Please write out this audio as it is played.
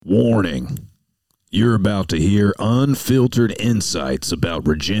Warning. You're about to hear unfiltered insights about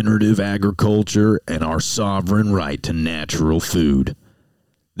regenerative agriculture and our sovereign right to natural food.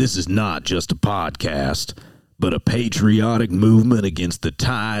 This is not just a podcast, but a patriotic movement against the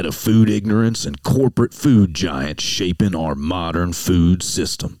tide of food ignorance and corporate food giants shaping our modern food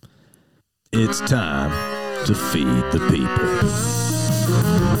system. It's time to feed the people.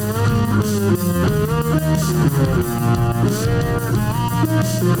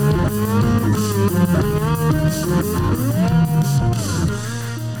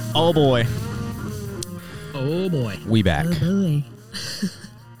 Oh boy. Oh boy. We back. Oh boy.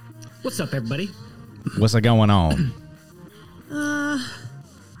 What's up, everybody? What's going on?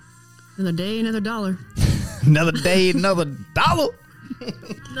 Another day, another dollar. Another day, another dollar.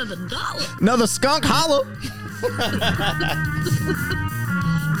 Another dollar. Another skunk hollow.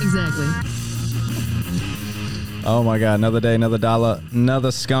 Exactly. Oh my God, another day, another dollar, another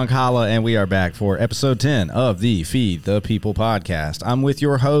skunk holla, and we are back for episode 10 of the Feed the People podcast. I'm with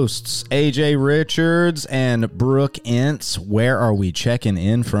your hosts, AJ Richards and Brooke Entz. Where are we checking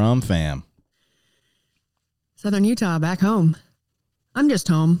in from, fam? Southern Utah, back home. I'm just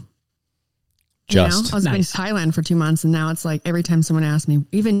home. Just. I was Nice. in Thailand for 2 months, and now it's like every time someone asks me,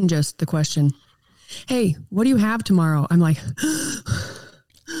 even just the question, hey, what do you have tomorrow? I'm like,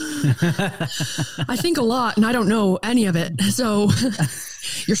 I think a lot, and I don't know any of it. So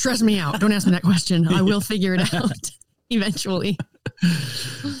you're stressing me out. Don't ask me that question. I will figure it out eventually.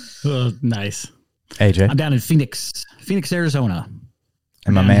 Oh, nice. AJ. I'm down in Phoenix, Arizona.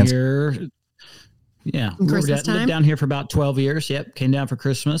 And my Down man's here. Yeah, Christmas time? lived down here for about 12 years. Yep, came down for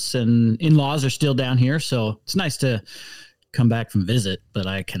Christmas, and in-laws are still down here, so it's nice to come back from visit. But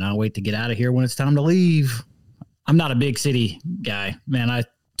I cannot wait to get out of here when it's time to leave. I'm not a big city guy, man.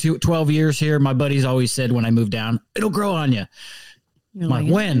 12 years here. My buddies always said when I moved down, it'll grow on you. You're I'm like,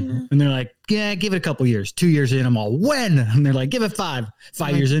 when? And they're like, yeah, give it a couple years. 2 years in, I'm all, when? And they're like, give it 5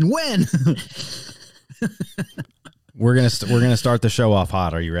 years in, when? we're gonna start the show off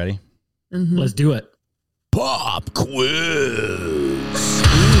hot. Are you ready? Mhm. Let's do it. Pop quiz.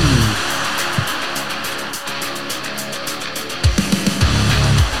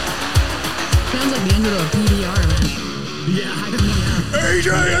 Sounds like the end of a PBR. Yeah, I don't know. AJ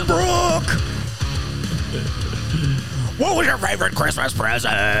and Brooke. What was your favorite Christmas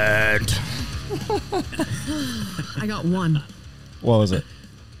present? I got one. What was it?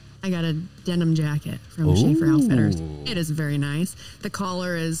 I got a denim jacket from Schaefer Outfitters. It is very nice. The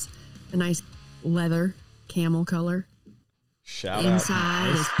collar is a nice leather camel color. Shout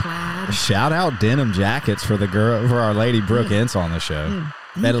Inside is plaid. Shout out denim jackets for our lady Brooke Entz on the show. Yeah.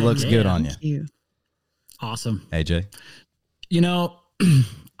 Bet it looks good Yeah. on you. Thank you. Awesome. AJ. You know,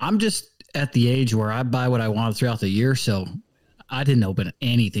 I'm just at the age where I buy what I want throughout the year, so I didn't open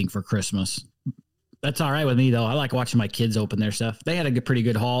anything for Christmas. That's all right with me, though. I like watching my kids open their stuff. They had a pretty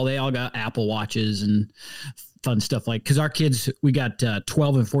good haul. They all got Apple Watches and fun stuff because our kids, we got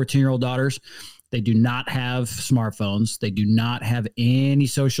 12 and 14-year-old daughters. They do not have smartphones. They do not have any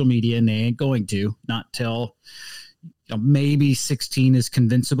social media, and they ain't going to, not till maybe 16 is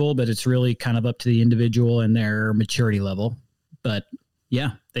convincible, but it's really kind of up to the individual and their maturity level. But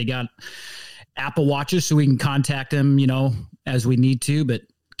yeah, they got Apple Watches so we can contact them, as we need to, but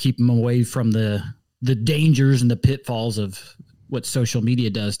keep them away from the dangers and the pitfalls of what social media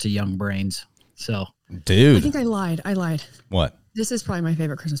does to young brains. So, Dude. I think I lied. What? This is probably my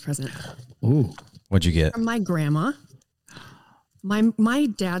favorite Christmas present. ooh, What'd you get? From my grandma. My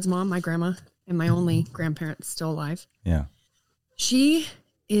dad's mom, my grandma, and my only grandparent still alive. Yeah. She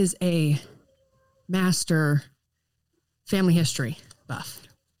is a master family history buff.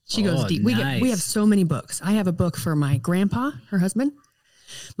 She goes deep. We have so many books. I have a book for my grandpa, her husband,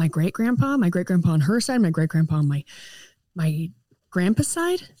 my great grandpa on her side, my great grandpa on my grandpa's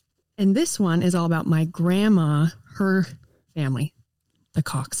side, and this one is all about my grandma, her family, the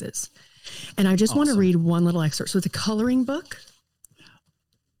Coxes. And I just want to read one little excerpt. So it's a coloring book.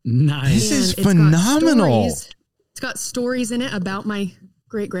 nice. This is And it's got phenomenal. It's got stories in it about my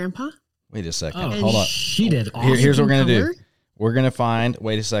great grandpa. Wait a second. Oh, Hold on. she did awesome. Here's what we're going to do. Color. We're going to find,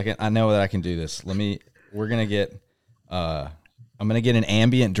 wait a second. I know that I can do this. We're going to get, I'm going to get an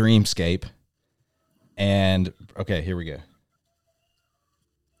ambient dreamscape. And, okay, here we go.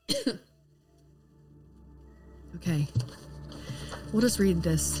 Okay. We'll just read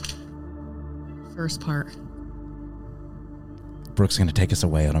this first part. Brooke's going to take us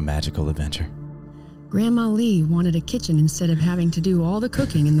away on a magical adventure. Grandma Lee wanted a kitchen instead of having to do all the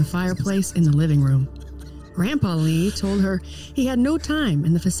cooking in the fireplace in the living room. Grandpa Lee told her he had no time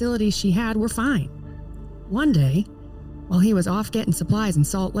and the facilities she had were fine. One day, While he was off getting supplies in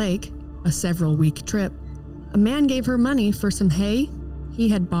Salt Lake, a several-week trip, a man gave her money for some hay he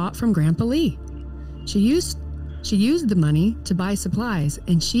had bought from Grandpa Lee. She used the money to buy supplies,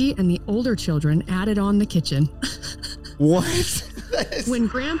 and she and the older children added on the kitchen. What? When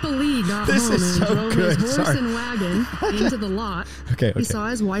Grandpa Lee got home and drove his horse and wagon into the lot, he saw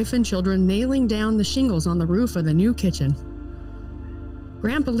his wife and children nailing down the shingles on the roof of the new kitchen.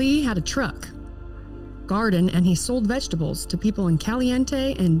 Grandpa Lee had a truck, garden, and he sold vegetables to people in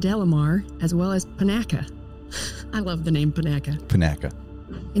Caliente and Delamar, as well as Panaca. I love the name Panaca. Panaca.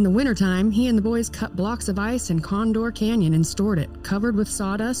 In the wintertime, he and the boys cut blocks of ice in Condor Canyon and stored it, covered with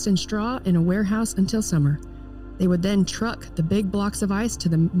sawdust and straw, in a warehouse until summer. They would then truck the big blocks of ice to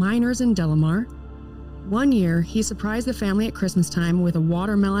the miners in Delamar. One year, he surprised the family at Christmas time with a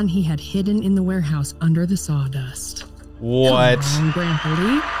watermelon he had hidden in the warehouse under the sawdust. What? Come on, Grandpa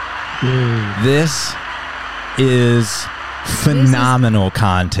Lee. Dude. This is phenomenal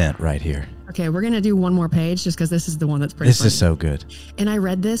content right here. Okay, we're going to do one more page just because this is the one that's pretty funny. This is so good. And I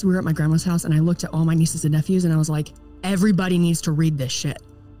read this. We were at my grandma's house, and I looked at all my nieces and nephews, and I was like, everybody needs to read this shit.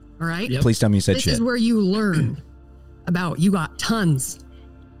 All right? Yep. Please tell me you said this shit. This is where you learn about you got tons,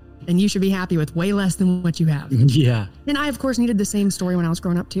 and you should be happy with way less than what you have. Yeah. And I, of course, needed the same story when I was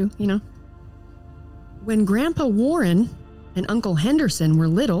growing up, too, you know? When Grandpa Warren and Uncle Henderson were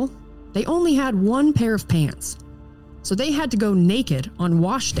little, they only had one pair of pants. So they had to go naked on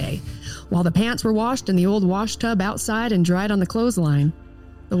wash day while the pants were washed in the old wash tub outside and dried on the clothesline.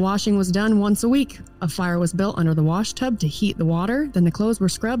 The washing was done once a week. A fire was built under the wash tub to heat the water. Then the clothes were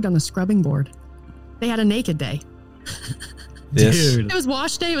scrubbed on the scrubbing board. They had a naked day. Dude. It was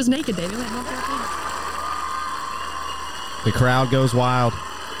wash day. It was naked day. They went one pair of pants. The crowd goes wild.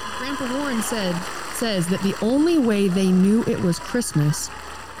 Grandpa Warren says that the only way they knew it was Christmas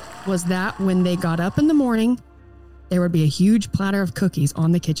was that when they got up in the morning, there would be a huge platter of cookies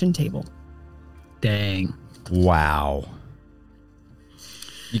on the kitchen table. Dang. Wow.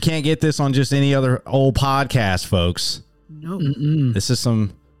 You can't get this on just any other old podcast, folks. No. Mm-mm. This is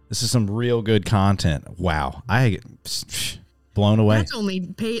some real good content. Wow. I get blown away. That's only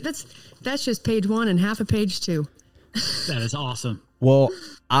page that's just page 1 and half of page 2. That is awesome. Well,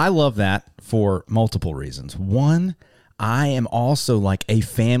 I love that for multiple reasons. One, I am also like a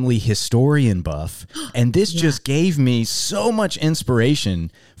family historian buff, and this just gave me so much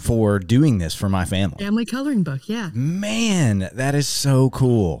inspiration for doing this for my family. Family coloring book, yeah. Man, that is so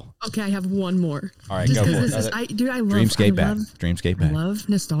cool. Okay, I have one more. All right, go for it. I love Dreamscape back. Dreamscape back. I love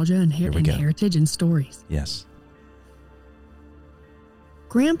nostalgia and heritage and stories. Yes.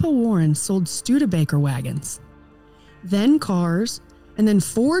 Grandpa Warren sold Studebaker wagons, then cars, and then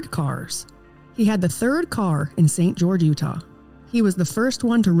Ford cars. He had the third car in St. George, Utah. He was the first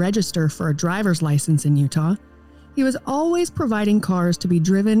one to register for a driver's license in Utah. He was always providing cars to be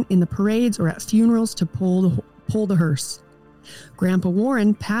driven in the parades or at funerals to pull the hearse. Grandpa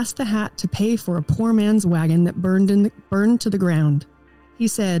Warren passed the hat to pay for a poor man's wagon that burned to the ground. He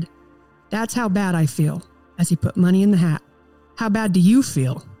said, "That's how bad I feel," as he put money in the hat. "How bad do you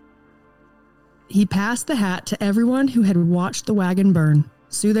feel?" He passed the hat to everyone who had watched the wagon burn.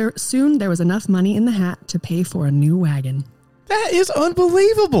 Soon there was enough money in the hat to pay for a new wagon. That is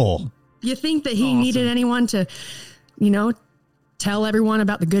unbelievable. You think that he needed anyone to, tell everyone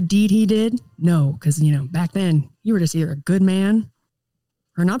about the good deed he did? No, because, back then you were just either a good man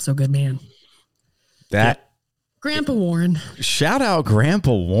or not so good man. Grandpa Warren. Shout out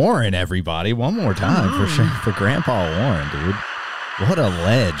Grandpa Warren, everybody. One more time for Grandpa Warren, dude. What a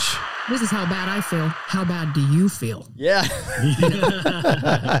ledge. This is how bad I feel. How bad do you feel? Yeah.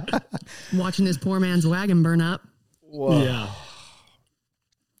 Watching this poor man's wagon burn up. Whoa. Yeah.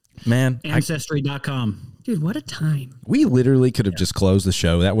 Man. Ancestry.com. Dude, what a time. We literally could have just closed the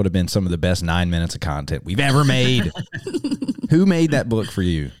show. That would have been some of the best 9 minutes of content we've ever made. Who made that book for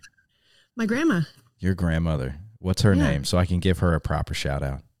you? My grandma. Your grandmother. What's her name? So I can give her a proper shout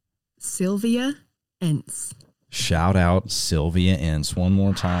out. Sylvia Entz. Shout out Sylvia Entz one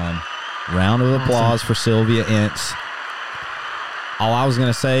more time. Round of applause for Sylvia Entz. All I was going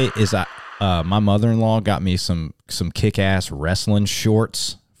to say is my mother-in-law got me some kick-ass wrestling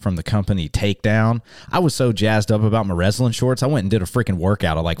shorts from the company Takedown. I was so jazzed up about my wrestling shorts. I went and did a freaking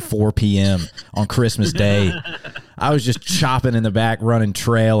workout at like 4 p.m. on Christmas Day. I was just chopping in the back, running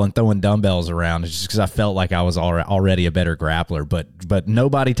trail and throwing dumbbells around just because I felt like I was already a better grappler. But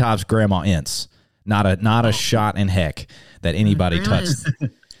nobody tops Grandma Entz. Not a shot in heck that anybody touched.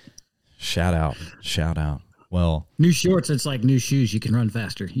 Shout out. Well, new shorts, it's like new shoes. You can run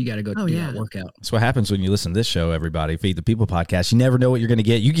faster. You got to go do that workout. That's what happens when you listen to this show, everybody. Feed the People podcast. You never know what you're going to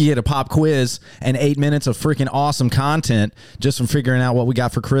get. You can get a pop quiz and 8 minutes of freaking awesome content just from figuring out what we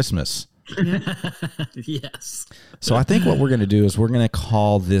got for Christmas. Yes. So I think what we're going to do is we're going to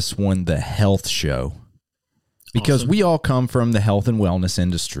call this one the Health Show, because we all come from the health and wellness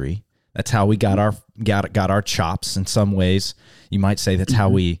industry. That's how we got our chops. In some ways, you might say that's how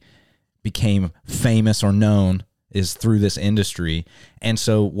we became famous or known, is through this industry. And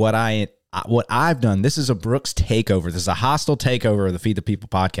so what I've done, this is a Brooks takeover. This is a hostile takeover of the Feed the People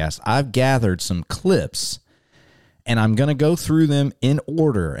podcast. I've gathered some clips, and I'm going to go through them in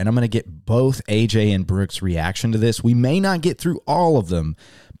order, and I'm going to get both AJ and Brooks' reaction to this. We may not get through all of them,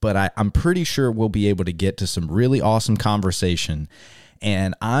 but I'm pretty sure we'll be able to get to some really awesome conversation.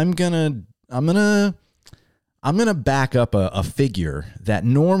 And I'm gonna back up a figure that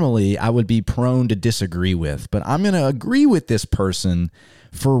normally I would be prone to disagree with, but I'm gonna agree with this person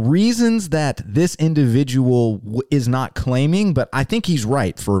for reasons that this individual is not claiming, but I think he's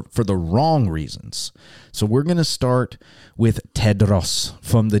right for the wrong reasons. So we're gonna start with Tedros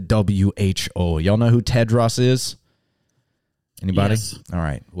from the WHO. Y'all know who Tedros is? Anybody? Yes. All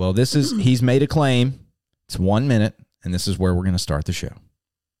right. Well, he's made a claim. It's 1 minute, and this is where we're going to start the show.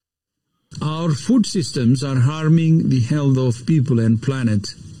 Our food systems are harming the health of people and planet.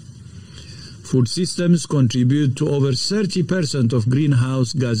 Food systems contribute to over 30% of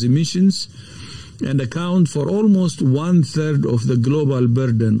greenhouse gas emissions and account for almost 1/3 of the global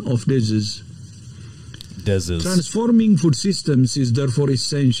burden of disease. Transforming food systems is therefore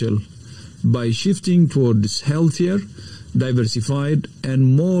essential by shifting towards healthier, diversified,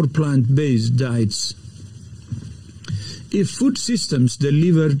 and more plant-based diets. If food systems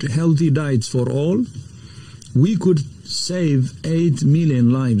delivered healthy diets for all, we could save 8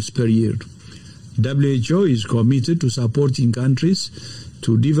 million lives per year. WHO is committed to supporting countries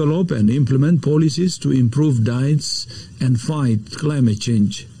to develop and implement policies to improve diets and fight climate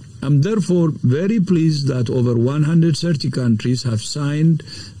change. I'm therefore very pleased that over 130 countries have signed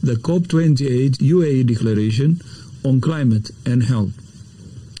the COP28 UAE Declaration on Climate and Health.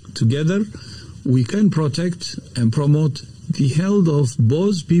 Together, we can protect and promote the health of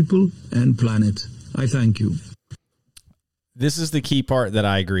both people and planet. I thank you. This is the key part that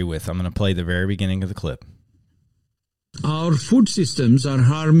I agree with. I'm going to play the very beginning of the clip. Our food systems are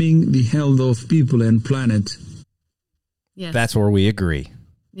harming the health of people and planet. Yes. That's where we agree.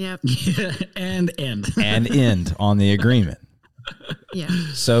 Yep. and end. And end on the agreement. Yeah.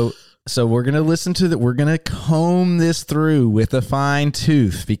 So we're going to listen to that. We're going to comb this through with a fine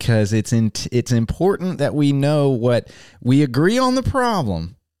tooth, because it's important that we know what we agree on the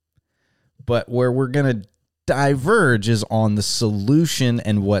problem, but where we're going to diverge is on the solution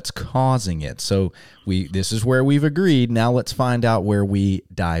and what's causing it. So this is where we've agreed. Now let's find out where we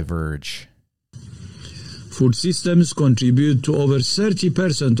diverge. Food systems contribute to over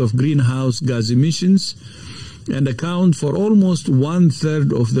 30% of greenhouse gas emissions and account for almost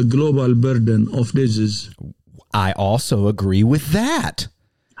 1/3 of the global burden of disease. I also agree with that.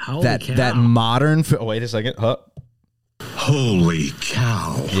 Holy cow. That modern... wait a second. Holy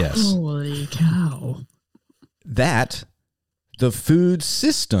cow. Yes. Holy cow. That the food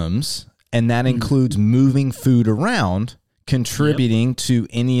systems, and that includes moving food around, contributing to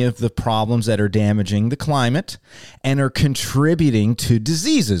any of the problems that are damaging the climate and are contributing to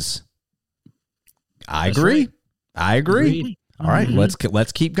diseases. I agree. Right. I agree. Agreed. All right,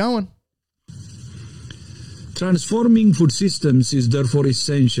 let's keep going. Transforming food systems is therefore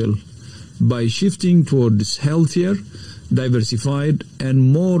essential by shifting towards healthier, diversified,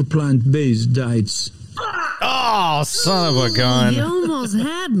 and more plant-based diets. Oh, son of a gun. You almost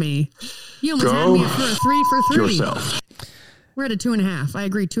had me. You almost had me for a 3 for 3. Yourself. We're at a 2.5. I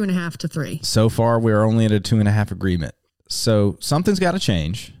agree, 2.5 to 3. So far, we're only at a 2.5 agreement. So something's got to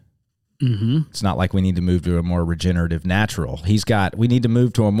change. Mm-hmm. It's not like we need to move to a more regenerative natural. We need to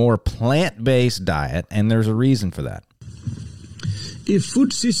move to a more plant-based diet, and there's a reason for that. If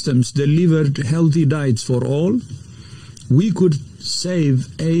food systems delivered healthy diets for all, we could save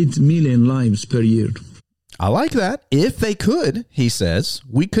 8 million lives per year. I like that. If they could, he says,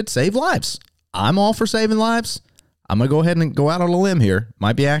 we could save lives. I'm all for saving lives. I'm going to go ahead and go out on a limb here.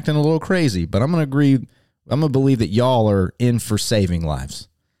 Might be acting a little crazy, but I'm going to agree. I'm going to believe that y'all are in for saving lives.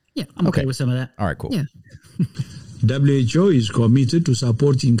 Yeah. I'm okay with some of that. All right, cool. Yeah. WHO is committed to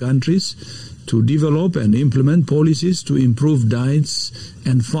supporting countries to develop and implement policies to improve diets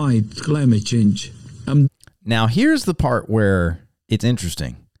and fight climate change. Now, here's the part where it's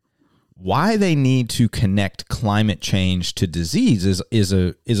interesting. why they need to connect climate change to disease is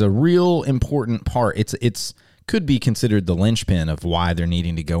a real important part. It's could be considered the linchpin of why they're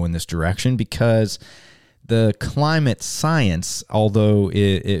needing to go in this direction, because the climate science, although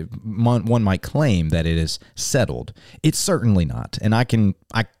one might claim that it is settled, it's certainly not. And I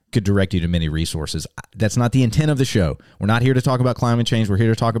could direct you to many resources. That's not the intent of the show. We're not here to talk about climate change. We're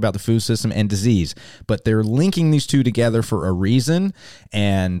here to talk about the food system and disease. But they're linking these two together for a reason,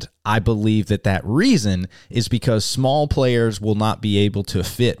 and I believe that reason is because small players will not be able to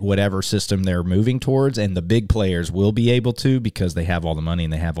fit whatever system they're moving towards, and the big players will be able to, because they have all the money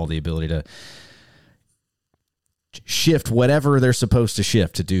and they have all the ability to shift whatever they're supposed to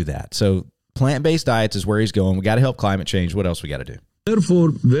shift to do that. So plant-based diets is where he's going. We got to help climate change. What else we got to do? Therefore,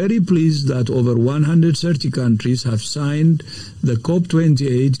 very pleased that over 130 countries have signed the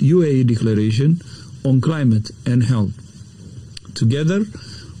COP28 UAE Declaration on Climate and Health. Together,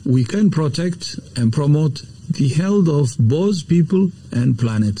 we can protect and promote the health of both people and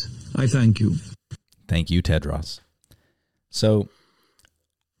planet. I thank you. Thank you, Tedros. So,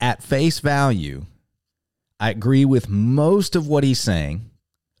 at face value, I agree with most of what he's saying.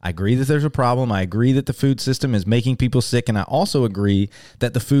 I agree that there's a problem. I agree that the food system is making people sick. And I also agree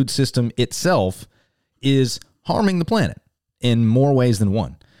that the food system itself is harming the planet in more ways than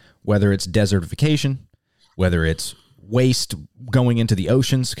one, whether it's desertification, whether it's waste going into the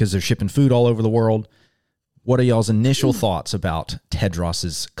oceans because they're shipping food all over the world. What are y'all's initial thoughts about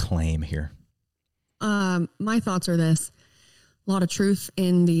Tedros's claim here? My thoughts are this: a lot of truth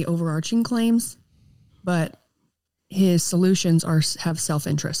in the overarching claims, but his solutions have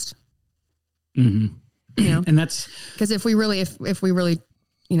self-interest. Mm-hmm. You know, and that's because if they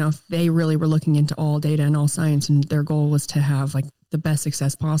really were looking into all data and all science, and their goal was to have like the best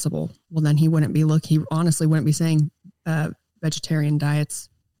success possible, well, then he honestly wouldn't be saying vegetarian diets.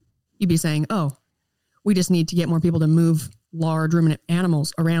 He'd be saying, oh, we just need to get more people to move large ruminant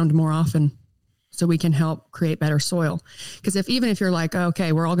animals around more often so we can help create better soil. Because even if you're like,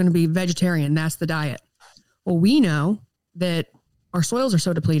 okay, we're all going to be vegetarian, that's the diet. Well, we know that our soils are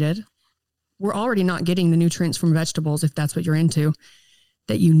so depleted, we're already not getting the nutrients from vegetables, if that's what you're into,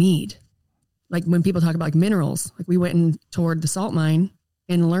 that you need. Like when people talk about like minerals, like we went in toward the salt mine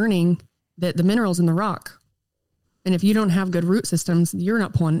and learning that the minerals in the rock, and if you don't have good root systems, you're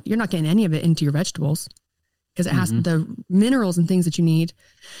not getting any of it into your vegetables, because it has the minerals and things that you need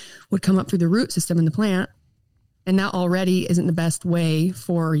would come up through the root system in the plant. And that already isn't the best way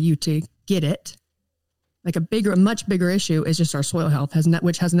for you to get it. Like a much bigger issue is just our soil health,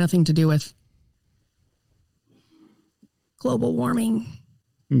 which has nothing to do with global warming.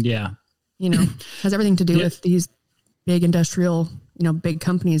 Yeah. Has everything to do with these big industrial, big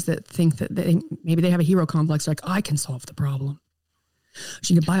companies that think that maybe they have a hero complex. Like, I can solve the problem.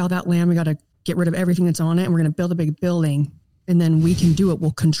 So you can buy all that land. We got to get rid of everything that's on it. And we're going to build a big building, and then we can do it.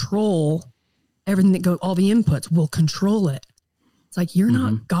 We'll control everything all the inputs. We'll control it. It's like, you're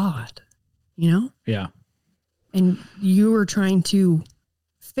not God, Yeah. And you were trying to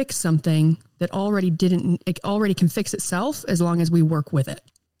fix something that already can fix itself as long as we work with it,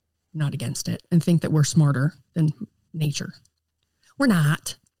 not against it, and think that we're smarter than nature. We're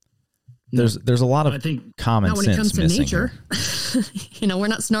not. There's a lot of common sense when it comes to nature.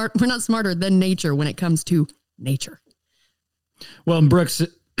 We're not smarter than nature when it comes to nature. Well, and Brooks,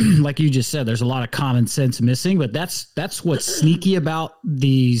 like you just said, there's a lot of common sense missing, but that's what's sneaky about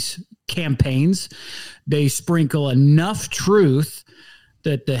these campaigns. They sprinkle enough truth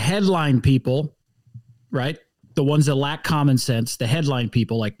that the headline people, right, the ones that lack common sense, the headline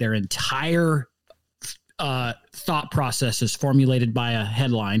people, like their entire thought process is formulated by a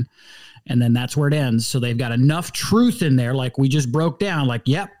headline, and then that's where it ends. So they've got enough truth in there, like we just broke down, like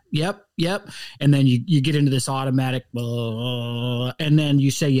yep, and then you get into this automatic and then you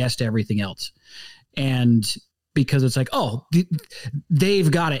say yes to everything else. And because it's like, oh, they've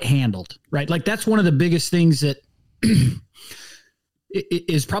got it handled, right? Like that's one of the biggest things that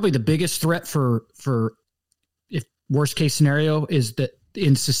is probably the biggest threat for if worst case scenario is that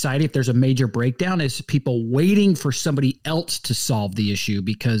in society, if there's a major breakdown, is people waiting for somebody else to solve the issue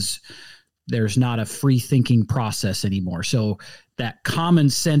because there's not a free thinking process anymore. So that common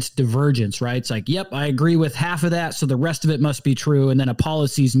sense divergence, right? It's like, yep, I agree with half of that, so the rest of it must be true. And then a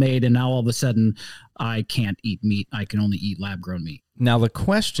policy's made, and now all of a sudden I can't eat meat. I can only eat lab-grown meat. Now, the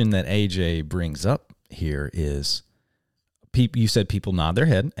question that AJ brings up here is, you said people nod their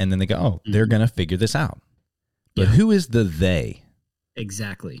head, and then they go, oh, they're going to figure this out. But who is the they?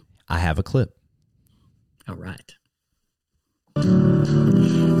 Exactly. I have a clip. All right.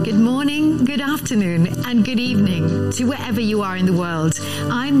 Good morning. morning, good afternoon, and good evening to wherever you are in the world.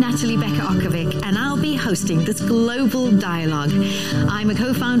 I'm Natalie Becker-Okovic, and I'll be hosting this global dialogue. I'm a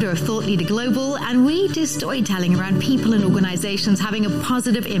co-founder of Thought Leader Global, and we do storytelling around people and organizations having a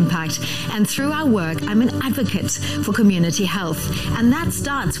positive impact. And through our work, I'm an advocate for community health. And that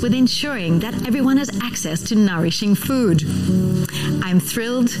starts with ensuring that everyone has access to nourishing food. I'm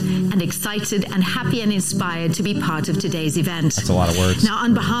thrilled and excited and happy and inspired to be part of today's event. That's a lot of words. Now,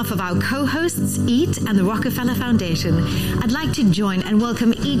 on behalf of our co-hosts, EAT and the Rockefeller Foundation, I'd like to join and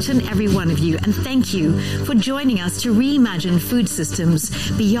welcome each and every one of you and thank you for joining us to reimagine food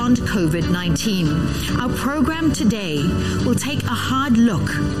systems beyond COVID-19. Our program today will take a hard look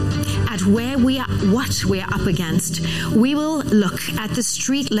at what we're up against. We will look at the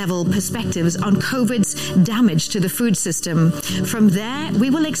street-level perspectives on COVID's damage to the food system. From there,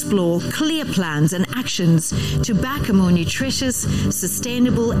 we will explore clear plans and actions to back a more nutritious,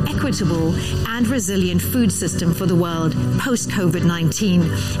 sustainable, equitable, and resilient food system for the world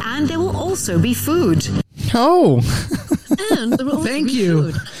post-COVID-19. And there will also be food. Oh, And there will also Thank be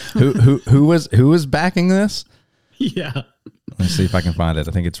you. food. who was backing this? Yeah. Let's see if I can find it.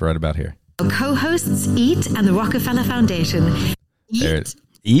 I think it's right about here. Our co-hosts, EAT and the Rockefeller Foundation. There it is.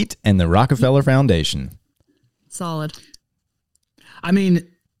 EAT and the Rockefeller Foundation. Solid. I mean,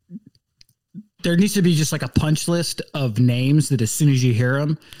 there needs to be just like a punch list of names that as soon as you hear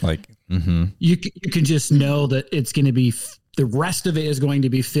them, Like, you can just know that it's going to be, the rest of it is going to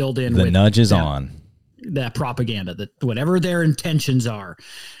be filled in the with nudge is on. that propaganda, that whatever their intentions are.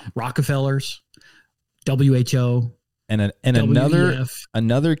 Rockefellers, WHO, And WEF.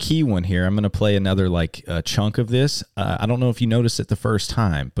 another key one here. I'm going to play another chunk of this. I don't know if you noticed it the first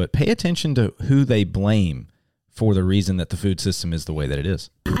time, but pay attention to who they blame for the reason that the food system is the way that it is.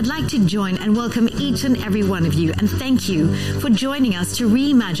 I'd like to join and welcome each and every one of you and thank you for joining us to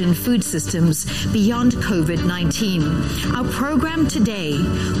reimagine food systems beyond COVID-19. Our program today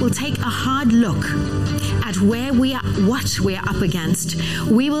will take a hard look at what we're up against.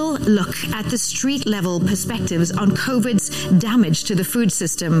 We will look at the street level perspectives on COVID's damage to the food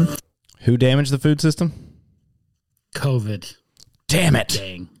system. Who damaged the food system? COVID. Damn it.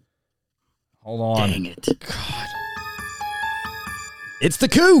 Dang. Hold on. Dang it. God. It's the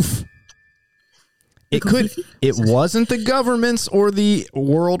COOF. It wasn't the governments or the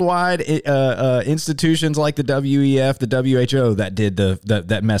worldwide institutions like the WEF, the WHO that did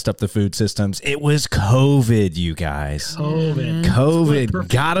that messed up the food systems. It was COVID, you guys. COVID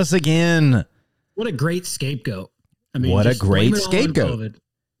got us again. What a great scapegoat. I mean, What a just great blame it all on scapegoat. COVID.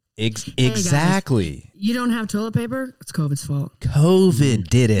 Exactly. You don't have toilet paper? It's COVID's fault. COVID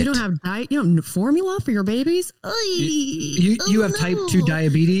did it. You don't have diet? You don't have formula for your babies? You have type 2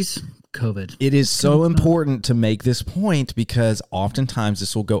 diabetes? COVID. It is so important to make this point because oftentimes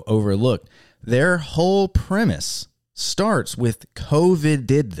this will go overlooked. Their whole premise starts with COVID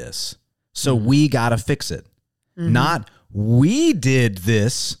did this, so we got to fix it. Not we did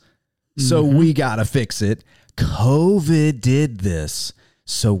this, so we got to fix it. COVID did this,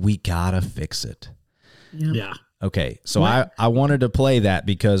 so we got to fix it. Yeah. Okay, so I wanted to play that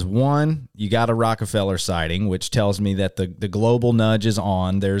because, one, you got a Rockefeller sighting, which tells me that the global nudge is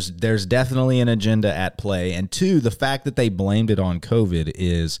on. There's definitely an agenda at play. And two, the fact that they blamed it on COVID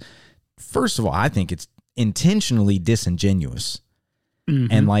is, first of all, I think it's intentionally disingenuous.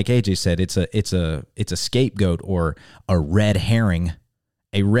 And like AJ said, it's a scapegoat or a red herring.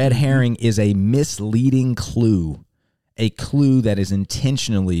 A red herring is a misleading clue, a clue that is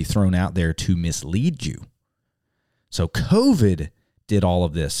intentionally thrown out there to mislead you. So COVID did all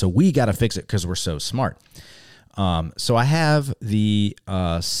of this. So we got to fix it because we're so smart. So I have the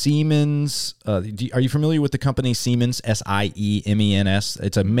Siemens. Are you familiar with the company Siemens, Siemens?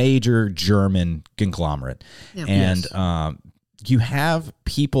 It's a major German conglomerate. Yeah. And you have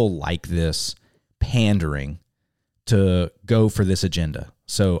people like this pandering to go for this agenda.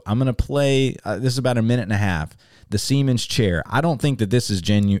 So I'm going to play, this is about a minute and a half, the Siemens chair. I don't think that this is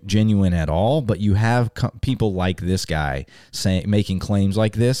genuine at all, but you have people like this guy making claims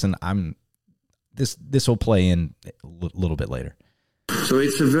like this, and this will play in a little bit later. So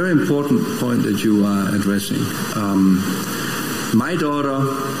it's a very important point that you are addressing. My daughter,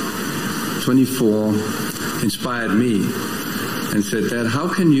 24, inspired me and said, Dad,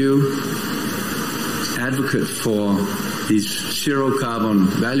 how can you advocate for these zero carbon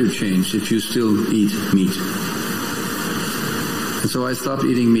value chains if you still eat meat? And so I stopped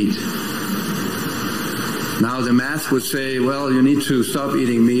eating meat. Now the math would say, well, you need to stop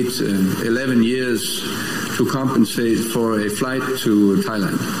eating meat 11 years to compensate for a flight to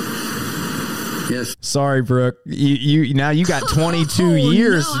Thailand. Yes. Sorry, Brooke. You now you got 22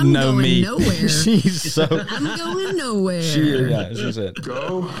 years no meat. Nowhere. She's so. I'm going nowhere. She said,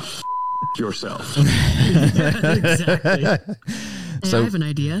 Go yourself. Exactly. Hey, I have an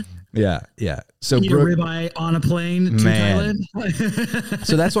idea. Yeah. So Eat a Brooke, ribeye on a plane to Man. Thailand.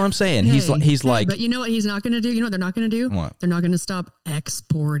 so that's what I'm saying. He's like, but you know what he's not going to do? You know what they're not going to do? What? They're not going to stop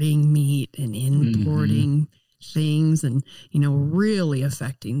exporting meat and importing things and, really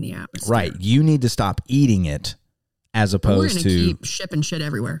affecting the atmosphere. right. You need to stop eating it as We're opposed going to to keep shipping shit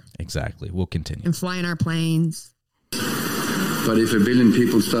everywhere exactly. We'll continue. and flying our planes. But if 1 billion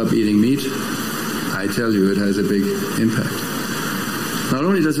people stop eating meat, I tell you, it has a big impact. Not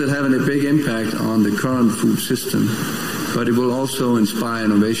only does it have a big impact on the current food system, but it will also inspire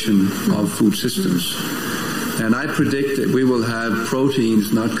innovation of food systems. And I predict that we will have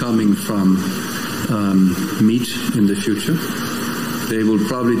proteins not coming from meat in the future. They will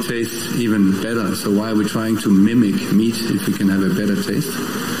probably taste even better. So why are we trying to mimic meat if we can have a better taste?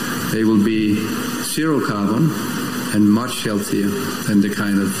 They will be zero carbon and much healthier than the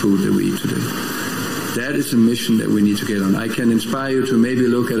kind of food that we eat today. That is a mission that we need to get on. I can inspire you to maybe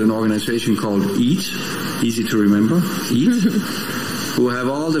look at an organization called EAT, easy to remember, EAT, who have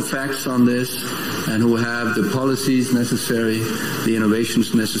all the facts on this and who have the policies necessary, the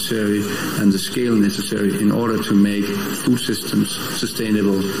innovations necessary, and the scale necessary in order to make food systems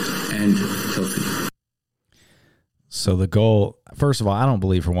sustainable and healthy. So the goal, first of all, I don't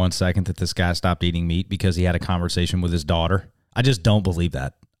believe for 1 second that this guy stopped eating meat because he had a conversation with his daughter. I just don't believe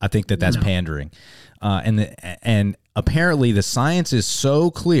that. I think that that's pandering. And apparently the science is so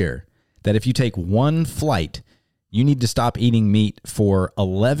clear that if you take one flight, you need to stop eating meat for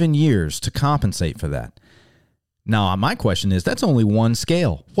 11 years to compensate for that. Now, my question is, that's only one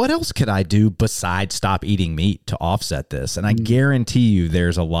scale. What else could I do besides stop eating meat to offset this? And I guarantee you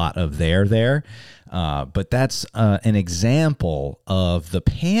there's a lot of there. But that's an example of the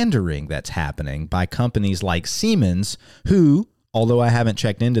pandering that's happening by companies like Siemens, who, although I haven't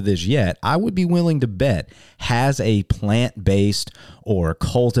checked into this yet, I would be willing to bet has a plant-based or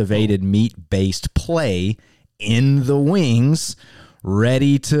cultivated meat-based play in the wings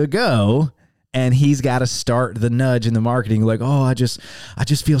ready to go. And he's got to start the nudge in the marketing, like, oh, I just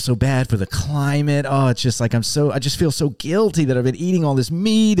feel so bad for the climate. Oh, it's just like I just feel so guilty that I've been eating all this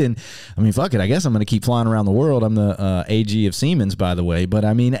meat. And I mean, fuck it, I guess I'm going to keep flying around the world. I'm the AG of Siemens, by the way. But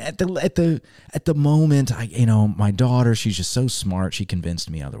I mean, at the moment, my daughter, she's just so smart. She convinced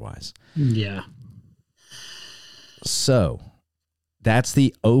me otherwise. Yeah. So that's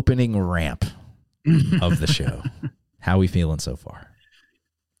the opening ramp of the show. How we feeling so far?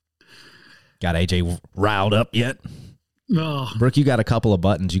 Got AJ riled up yet? Oh. Brooke, you got a couple of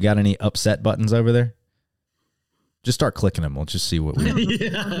buttons. You got any upset buttons over there? Just start clicking them. We'll just see what we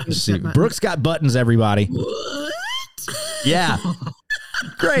see. Brooke's got buttons, everybody. What? Yeah.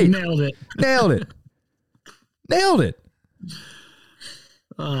 Great. Nailed it. Wait.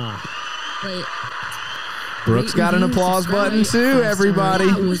 Brooke's got an applause button too, everybody.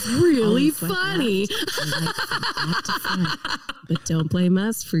 That was really funny. But don't blame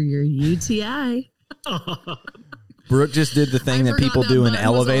us for your UTI. Brooke just did the thing that people do in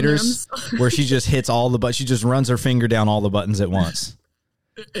elevators where she just hits all the buttons. She just runs her finger down all the buttons at once.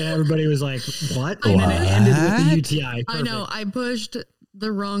 Everybody was like, what? And then it ended with the UTI. Perfect. I know. I pushed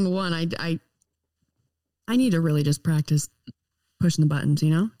the wrong one. I need to really just practice pushing the buttons,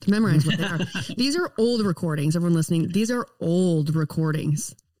 to memorize what they are. These are old recordings. Everyone listening, these are old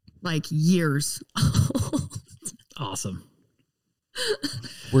recordings, like years old. Awesome.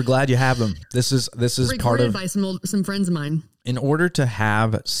 We're glad you have them. This is recorded part of by some friends of mine. In order to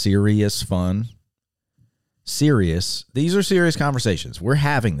have serious fun, these are serious conversations. We're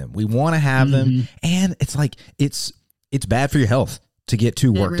having them. We want to have them, and it's like it's bad for your health to get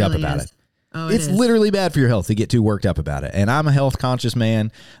too worked up about it. Oh, it's literally bad for your health to get too worked up about it. And I'm a health conscious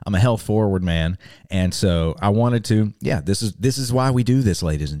man. I'm a health forward man. And so I wanted to, this is why we do this,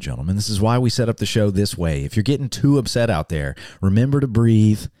 ladies and gentlemen. This is why we set up the show this way. If you're getting too upset out there, remember to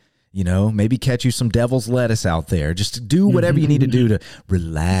breathe, maybe catch you some devil's lettuce out there. Just do whatever you need to do to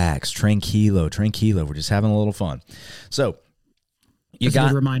relax. Tranquilo. We're just having a little fun. So That's a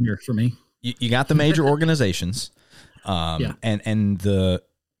good reminder for me. You got the major organizations and the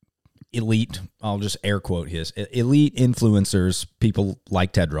elite, I'll just air quote his, elite influencers, people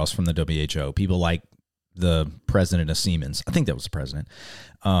like Tedros from the WHO, people like the president of Siemens, I think that was the president,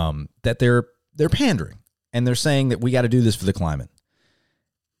 that they're pandering and they're saying that we got to do this for the climate.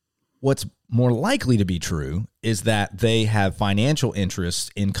 What's more likely to be true is that they have financial interests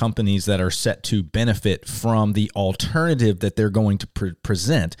in companies that are set to benefit from the alternative that they're going to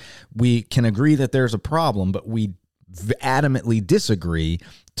present. We can agree that there's a problem, but we adamantly disagree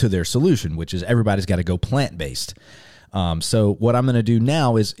to their solution, which is everybody's got to go plant-based. So what I'm going to do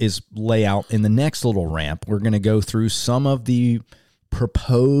now is lay out in the next little ramp. We're going to go through some of the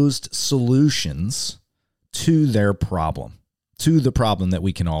proposed solutions to their problem, to the problem that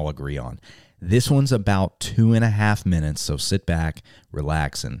we can all agree on. This one's about 2.5 minutes, so sit back,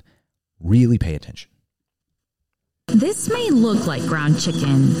 relax, and really pay attention. This may look like ground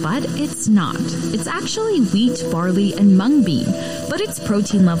chicken, but it's not. It's actually wheat, barley, and mung bean, but its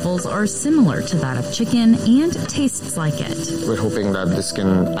protein levels are similar to that of chicken and tastes like it. We're hoping that this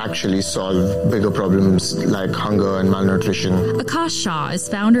can actually solve bigger problems like hunger and malnutrition. Akash Shah is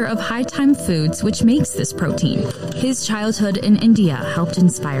founder of High Time Foods, which makes this protein. His childhood in India helped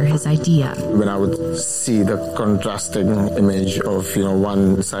inspire his idea. When I would see the contrasting image of,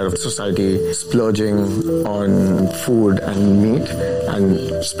 one side of society splurging on food and meat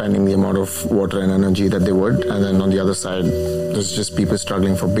and spending the amount of water and energy that they would, and then on the other side there's just people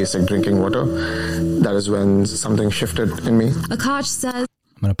struggling for basic drinking water, that is when something shifted in me. Akash says,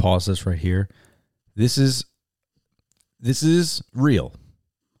 I'm going to pause this right here. This is real.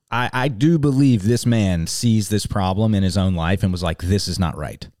 I do believe this man sees this problem in his own life and was like, this is not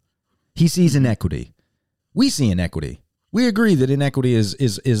right. He sees inequity. We see inequity. We agree that inequity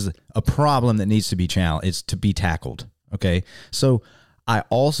is a problem that needs to be tackled. Okay. So I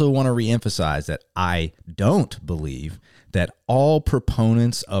also want to reemphasize that I don't believe that all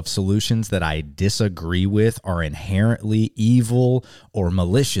proponents of solutions that I disagree with are inherently evil or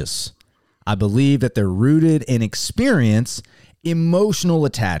malicious. I believe that they're rooted in experience, emotional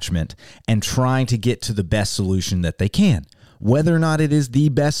attachment, and trying to get to the best solution that they can. Whether or not it is the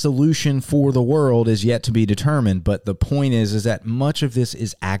best solution for the world is yet to be determined, but the point is that much of this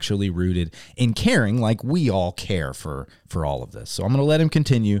is actually rooted in caring, like we all care for all of this. So I'm going to let him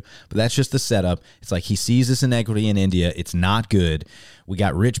continue, but that's just the setup. It's like he sees this inequity in India. It's not good. We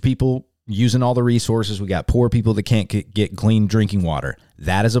got rich people using all the resources. We got poor people that can't get clean drinking water.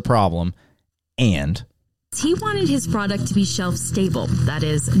 That is a problem. And he wanted his product to be shelf stable, that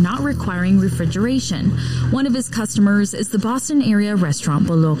is, not requiring refrigeration. One of his customers is the Boston area restaurant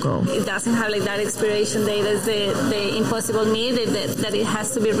Boloco. It doesn't have like that expiration date as the impossible need, that it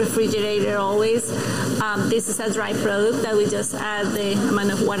has to be refrigerated always. This is a dry product that we just add the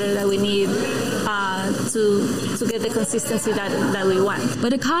amount of water that we need to get the consistency that we want.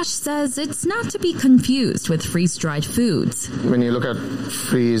 But Akash says it's not to be confused with freeze-dried foods. When you look at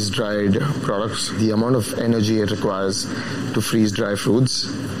freeze-dried products, the amount of energy it requires to freeze dry foods,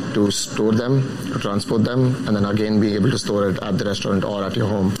 to store them, to transport them, and then again be able to store it at the restaurant or at your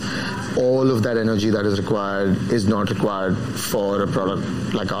home. All of that energy that is required is not required for a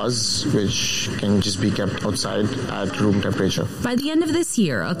product like ours, which can just be kept outside at room temperature. By the end of this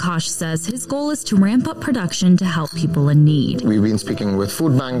year, Akash says his goal is to ramp up production to help people in need. We've been speaking with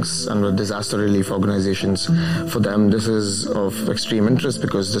food banks and with disaster relief organizations. For them, this is of extreme interest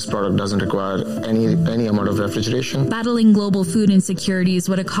because this product doesn't require any amount of refrigeration. Battling global food insecurity is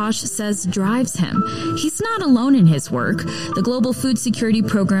what Akash says drives him. He's not alone in his work. The Global Food Security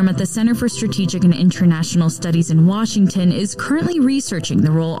Program at the Center for Strategic and International Studies in Washington is currently researching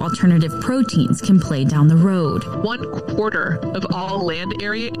the role alternative proteins can play down the road. 1/4 of all land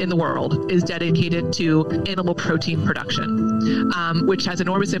area in the world is dedicated to animal protein production, which has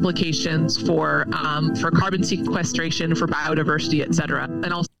enormous implications for carbon sequestration, for biodiversity, et cetera.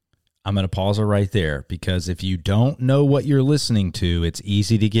 And also, I'm going to pause it right there because if you don't know what you're listening to, it's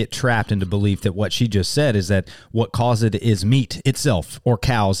easy to get trapped into belief that what she just said is that what caused it is meat itself or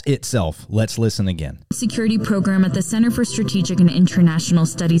cows itself. Let's listen again. Security program at the Center for Strategic and International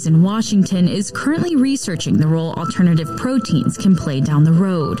Studies in Washington is currently researching the role alternative proteins can play down the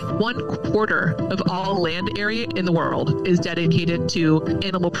road. 1/4 of all land area in the world is dedicated to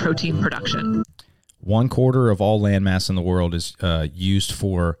animal protein production. 1/4 of all land mass in the world is used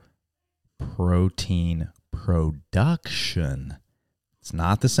for protein production. It's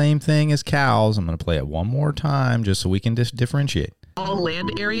not the same thing as cows. I'm going to play it one more time just so we can differentiate. All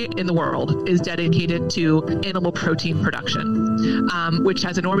land area in the world is dedicated to animal protein production, which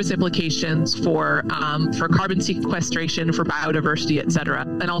has enormous implications for carbon sequestration, for biodiversity, et cetera.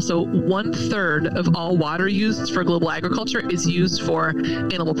 And also 1/3 of all water used for global agriculture is used for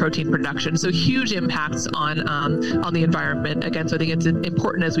animal protein production. So huge impacts on the environment. Again, so I think it's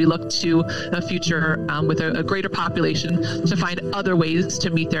important as we look to a future with a greater population to find other ways to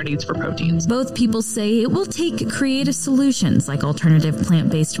meet their needs for proteins. Both people say it will take creative solutions like alternative alternative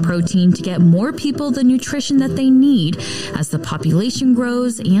plant-based protein to get more people the nutrition that they need as the population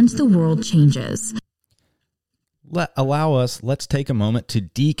grows and the world changes. Let's take a moment to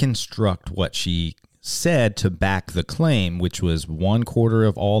deconstruct what she said to back the claim, which was 1/4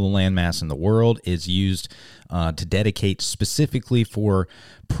 of all the landmass in the world is used to dedicate specifically for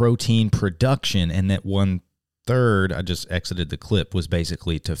protein production, and that 1/3, I just exited the clip, was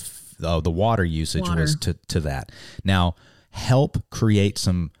basically to the water usage was to that. Now, help create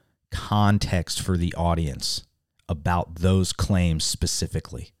some context for the audience about those claims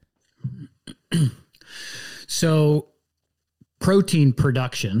specifically. So protein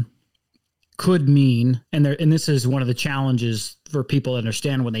production could mean, and this is one of the challenges for people to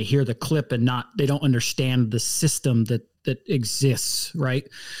understand when they hear the clip and they don't understand the system that exists, right?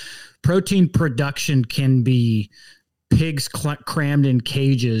 Protein production can be pigs crammed in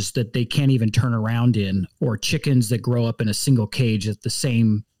cages that they can't even turn around in, or chickens that grow up in a single cage at the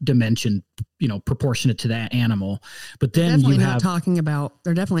same dimension, proportionate to that animal. But then they're definitely not talking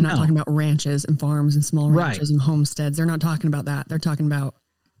about ranches and farms and small ranches and homesteads. They're not talking about that. They're talking about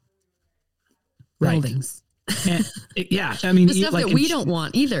buildings. And, I mean, the stuff that we don't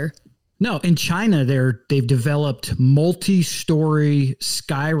want either. No, in China, they've developed multi-story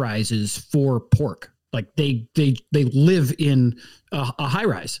sky rises for pork. Like they live in a high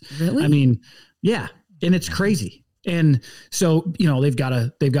rise. Really? I mean, yeah, and it's crazy. And so, they've got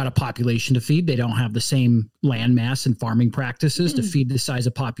a population to feed. They don't have the same land mass and farming practices to feed the size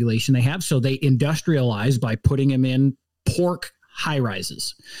of population they have. So they industrialize by putting them in pork high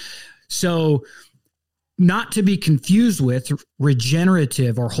rises. So, not to be confused with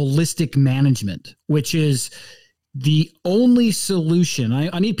regenerative or holistic management, which is the only solution.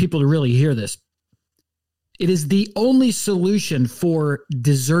 I need people to really hear this. It is the only solution for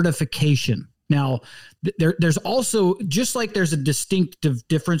desertification. Now, there's also, just like there's a distinctive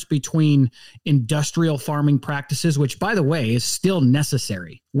difference between industrial farming practices, which, by the way, is still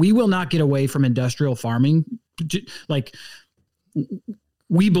necessary. We will not get away from industrial farming. Like,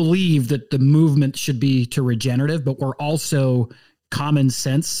 we believe that the movement should be to regenerative, but we're also, common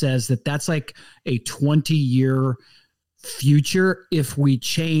sense says that that's like a 20-year future if we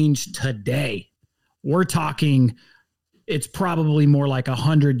change today. We're talking, it's probably more like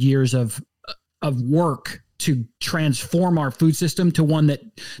 100 years of work to transform our food system to one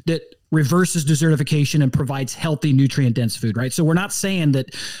that reverses desertification and provides healthy, nutrient-dense food, right? So we're not saying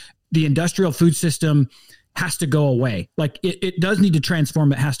that the industrial food system has to go away. Like it does need to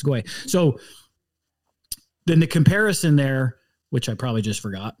transform. It has to go away. So then the comparison there, which I probably just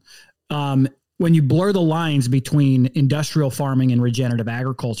forgot, when you blur the lines between industrial farming and regenerative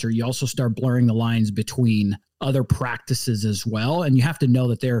agriculture, you also start blurring the lines between other practices as well. And you have to know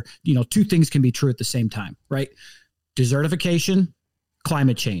that two things can be true at the same time, right? Desertification,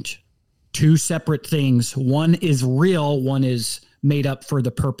 climate change, two separate things. One is real, one is made up for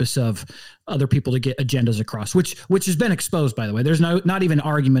the purpose of other people to get agendas across, which has been exposed, by the way. There's not even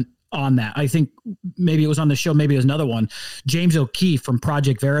argument on that. I think maybe it was on the show, maybe it was another one. James O'Keefe from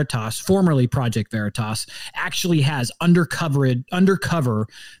Project Veritas, formerly Project Veritas, actually has undercover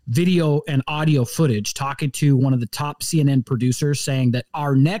video and audio footage talking to one of the top CNN producers saying that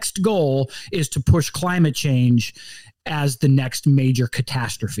our next goal is to push climate change as the next major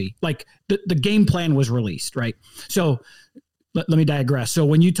catastrophe. Like the game plan was released, right? So let me digress. So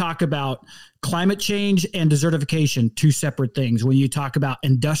when you talk about climate change and desertification, two separate things. When you talk about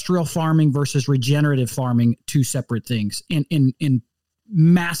industrial farming versus regenerative farming, two separate things in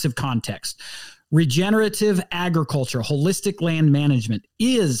massive context. Regenerative agriculture, holistic land management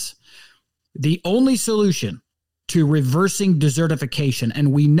is the only solution to reversing desertification.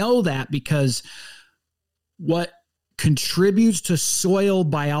 And we know that because what contributes to soil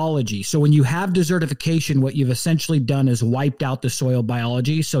biology. So when you have desertification, what you've essentially done is wiped out the soil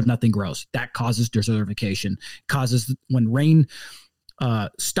biology, so nothing grows. That causes desertification. Causes when rain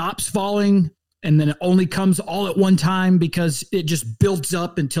stops falling, and then it only comes all at one time because it just builds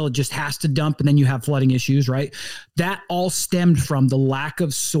up until it just has to dump, and then you have flooding issues, right? That all stemmed from the lack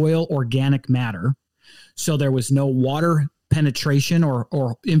of soil organic matter. So there was no water penetration or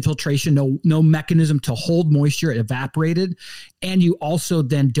infiltration, no mechanism to hold moisture. It evaporated. And you also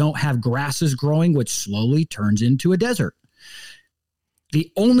then don't have grasses growing, which slowly turns into a desert.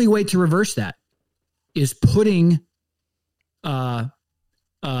 The only way to reverse that is putting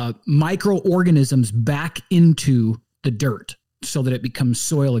microorganisms back into the dirt so that it becomes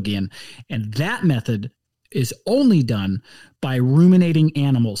soil again. And that method is only done by ruminating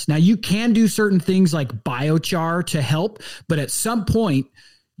animals. Now, you can do certain things like biochar to help, but at some point,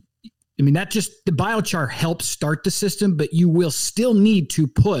 I mean, the biochar helps start the system, but you will still need to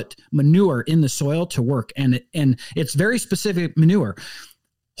put manure in the soil to work. And it's very specific manure.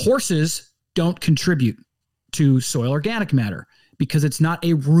 Horses don't contribute to soil organic matter because it's not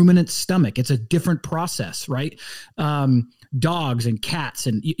a ruminant stomach. It's a different process, right? Dogs and cats,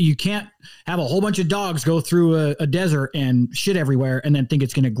 and you can't have a whole bunch of dogs go through a desert and shit everywhere and then think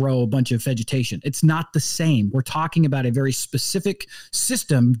it's going to grow a bunch of vegetation. It's not the same. We're talking about a very specific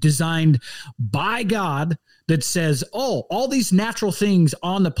system designed by God that says, oh, all these natural things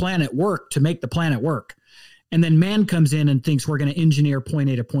on the planet work to make the planet work. And then man comes in and thinks we're going to engineer point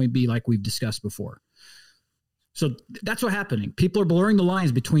A to point B like we've discussed before. So that's what's happening. People are blurring the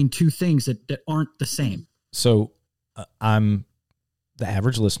lines between two things that aren't the same. So I'm the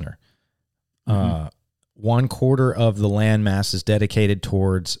average listener. 1/4 of the land mass is dedicated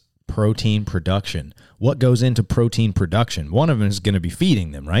towards protein production. What goes into protein production? One of them is going to be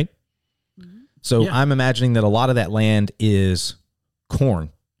feeding them, right? So yeah. I'm imagining that a lot of that land is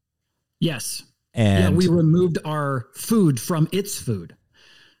corn. Yes. And we removed our food from its food.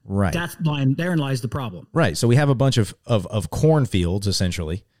 Right. Therein lies the problem. Right. So we have a bunch of cornfields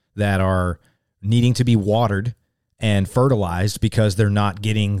essentially that are needing to be watered and fertilized because they're not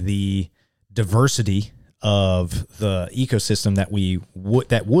getting the diversity of the ecosystem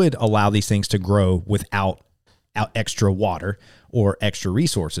that would allow these things to grow without extra water or extra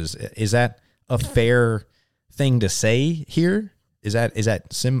resources. Is that a fair thing to say here? Is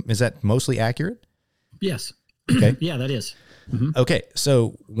that mostly accurate? Yes. Okay. Yeah, that is. Mm-hmm. Okay.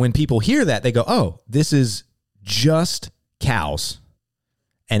 So when people hear that, they go, oh, this is just cows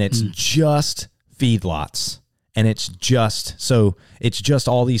and it's just feedlots. And it's just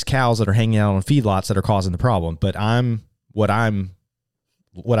all these cows that are hanging out on feedlots that are causing the problem. But what I've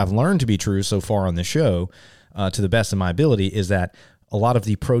learned to be true so far on the show, to the best of my ability, is that a lot of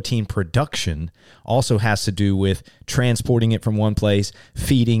the protein production also has to do with transporting it from one place,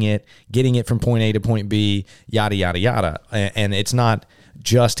 feeding it, getting it from point A to point B, yada, yada, yada. And it's not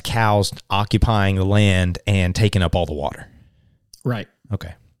just cows occupying the land and taking up all the water. Right.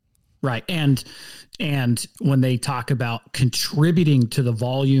 Okay. Right. And when they talk about contributing to the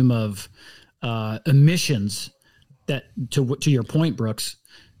volume of emissions that to your point, Brooks,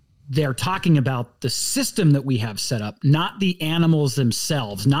 they're talking about the system that we have set up, not the animals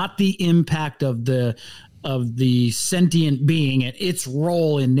themselves, not the impact of the sentient being and its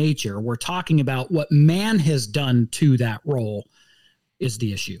role in nature. We're talking about what man has done to that role is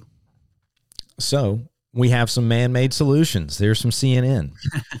the issue. So we have some man-made solutions. There's some CNN.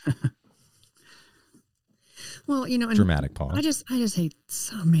 Well, dramatic pause. I just hate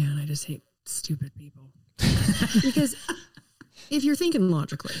stupid people because if you're thinking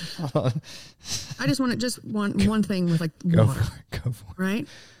logically, I just want one thing with like water. Go for it. Right?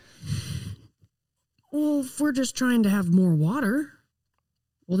 Well, if we're just trying to have more water,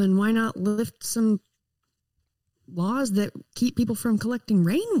 well, then why not lift some laws that keep people from collecting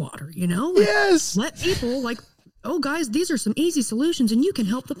rainwater, Yes. Let people oh, guys, these are some easy solutions and you can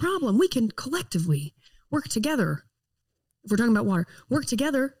help the problem. We can collectively work together. If we're talking about water, work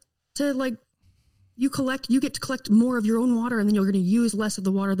together to you get to collect more of your own water and then you're going to use less of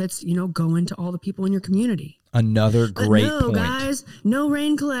the water that's, going to all the people in your community. Another great point. Guys, no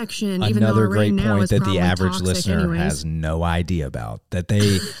rain collection. Another great point that the average listener has no idea about, that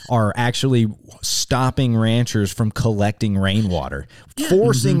they are actually stopping ranchers from collecting rainwater,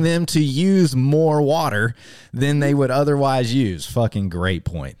 forcing them to use more water than they would otherwise use. Fucking great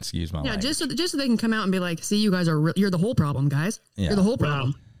point. Excuse my language. just so they can come out and be like, see, you guys you're the whole problem, guys. Yeah. You're the whole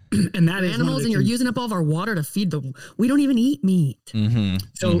problem. And that is animals, and you're using up all of our water to feed we don't even eat meat.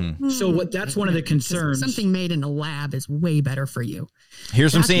 Mm-hmm. So that's one of the concerns. Something made in a lab is way better for you.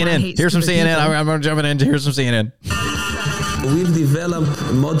 Here's some CNN. Here's some CNN. I'm jumping into here's some CNN. We've developed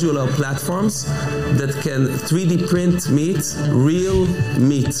modular platforms that can 3D print meat, real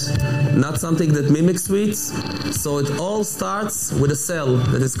meat, not something that mimics meat. So it all starts with a cell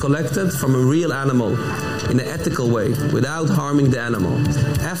that is collected from a real animal in an ethical way without harming the animal.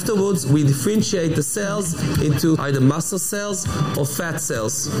 Afterwards, we differentiate the cells into either muscle cells or fat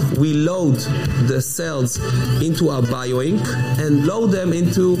cells. We load the cells into our bioink and load them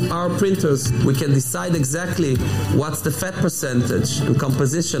into our printers. We can decide exactly what's the fat percentage and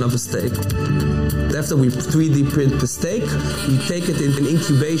composition of a steak. After we 3D print the steak, we take it in an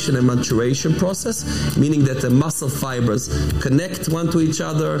incubation and maturation process, meaning that the muscle fibers connect one to each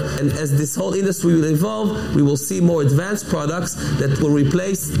other. And as this whole industry will evolve, we will see more advanced products that will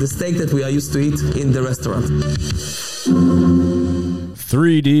replace the steak that we are used to eat in the restaurant.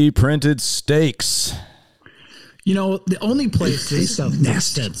 3D printed steaks. The only place this stuff makes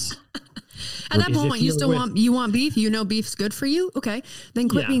sense At that point, you still want beef. You know beef's good for you. Okay, then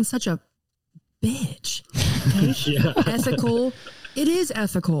quit being such a bitch. Okay? Ethical. It is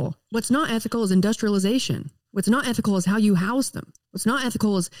ethical. What's not ethical is industrialization. What's not ethical is how you house them. What's not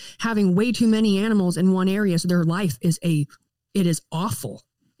ethical is having way too many animals in one area, so their life is it is awful.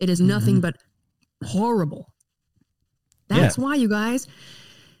 It is nothing but horrible. That's why, you guys,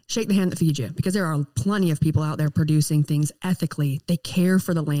 shake the hand that feeds you, because there are plenty of people out there producing things ethically. They care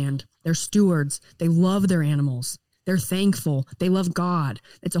for the land. They're stewards. They love their animals. They're thankful. They love God.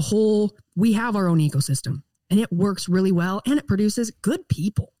 We have our own ecosystem, and it works really well, and it produces good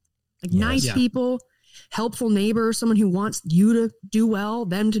people, nice people, helpful neighbors, someone who wants you to do well,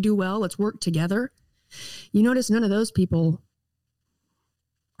 them to do well. Let's work together. You notice none of those people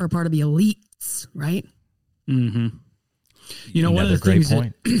are part of the elites, right? Mm-hmm. You know, one of the things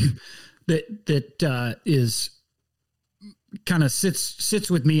that is kind of sits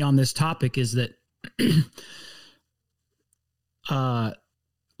with me on this topic is that,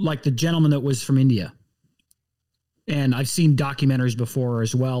 like the gentleman that was from India, and I've seen documentaries before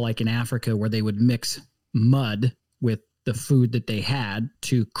as well, like in Africa, where they would mix mud with the food that they had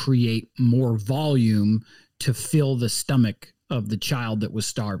to create more volume to fill the stomach of the child that was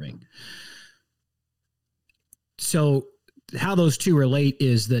starving. So how those two relate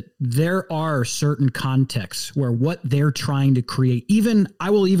is that there are certain contexts where what they're trying to create, I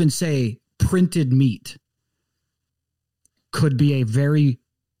will even say printed meat, could be a very,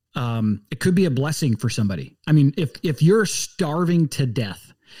 it could be a blessing for somebody. I mean, if you're starving to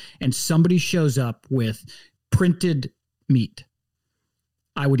death and somebody shows up with printed meat,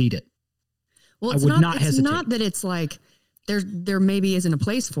 I would eat it. Well, it's not that it's like there maybe isn't a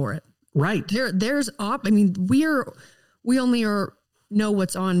place for it. Right. We only know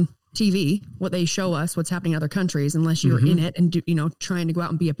what's on TV, what they show us, what's happening in other countries, unless you're in it and trying to go out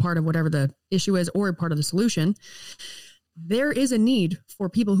and be a part of whatever the issue is or a part of the solution. There is a need for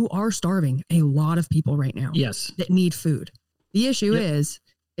people who are starving. A lot of people right now. Yes. That need food. The issue is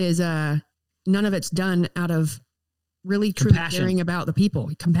none of it's done out of really truly caring about the people.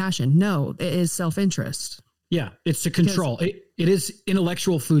 Compassion. No, it is self-interest. Yeah. It's to control. It is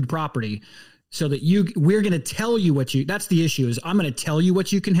intellectual food property. So that we're going to tell you that's the issue, is I'm going to tell you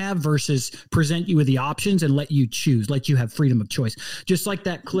what you can have versus present you with the options and let you choose, let you have freedom of choice. Just like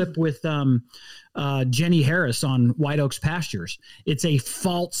that clip with Jenny Harris on White Oaks Pastures. It's a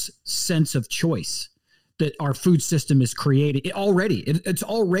false sense of choice that our food system is created. It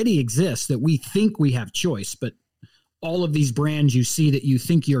already exists that we think we have choice, but all of these brands you see that you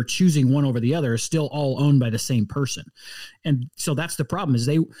think you're choosing one over the other are still all owned by the same person. And so that's the problem, is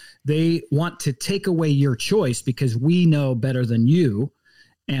they want to take away your choice because we know better than you.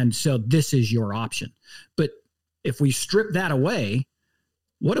 And so this is your option. But if we strip that away,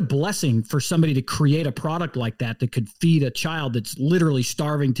 what a blessing for somebody to create a product like that could feed a child that's literally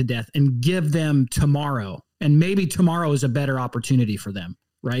starving to death and give them tomorrow. And maybe tomorrow is a better opportunity for them,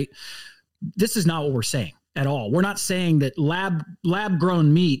 right? This is not what we're saying at all. We're not saying that lab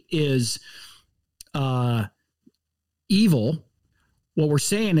grown meat is evil. What we're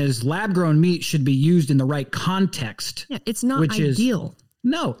saying is lab grown meat should be used in the right context. Yeah, it's not ideal.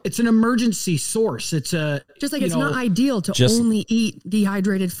 No, it's an emergency source. It's just like it's not ideal to only eat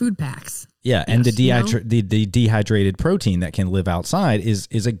dehydrated food packs. Yeah, and the dehydrated protein that can live outside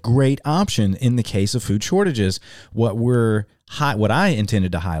is a great option in the case of food shortages. What I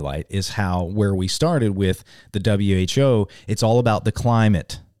intended to highlight is where we started with the WHO, it's all about the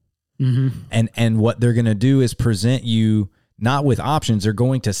climate. Mm-hmm. And what they're going to do is present you not with options. They're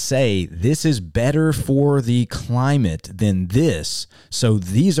going to say, this is better for the climate than this. So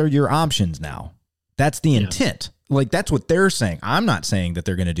these are your options now. That's the intent. Like, that's what they're saying. I'm not saying that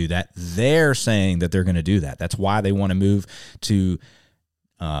they're going to do that. They're saying that they're going to do that. That's why they want to move to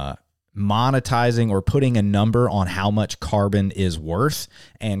monetizing or putting a number on how much carbon is worth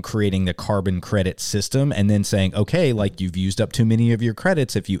and creating the carbon credit system, and then saying, okay, like, you've used up too many of your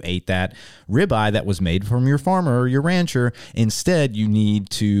credits if you ate that ribeye that was made from your farmer or your rancher. Instead, you need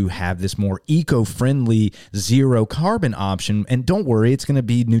to have this more eco-friendly zero carbon option. And don't worry, it's going to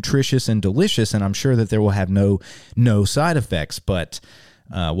be nutritious and delicious, and I'm sure that there will have no side effects. But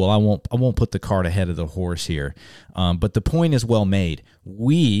I won't put the cart ahead of the horse here. But the point is well made.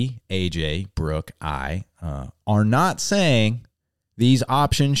 We, AJ, Brooke, I, are not saying these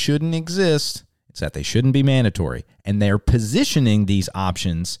options shouldn't exist. It's that they shouldn't be mandatory. And they're positioning these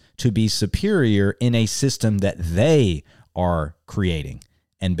options to be superior in a system that they are creating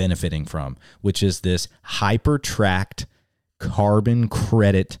and benefiting from, which is this hyper-tracked carbon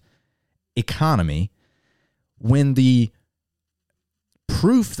credit economy. When the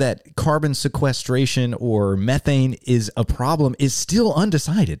proof that carbon sequestration or methane is a problem is still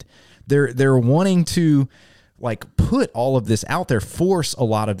undecided. They're wanting to like put all of this out there, force a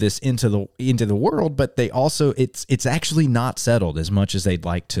lot of this into the world, but they also it's actually not settled as much as they'd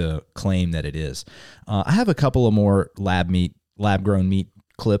like to claim that it is. I have a couple of more lab grown meat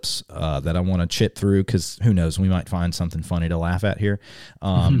clips that I want to chip through because who knows, we might find something funny to laugh at here.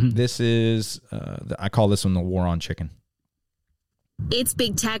 This is I call this one the war on chicken. It's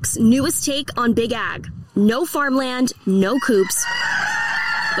big tech's newest take on big ag. No farmland, no coops.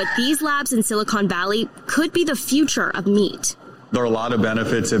 But these labs in Silicon Valley could be the future of meat. There are a lot of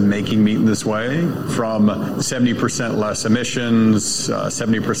benefits of making meat in this way, from 70% less emissions,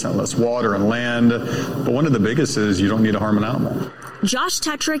 70% less water and land. But one of the biggest is you don't need to harm an animal. Josh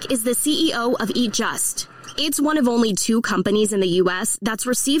Tetrick is the CEO of Eat Just. It's one of only 2 companies in the U.S. that's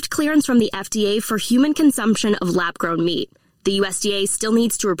received clearance from the FDA for human consumption of lab-grown meat. The USDA still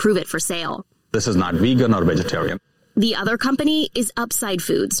needs to approve it for sale. This is not vegan or vegetarian. The other company is Upside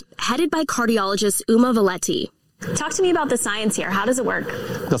Foods, headed by cardiologist Uma Valetti. Talk to me about the science here. How does it work?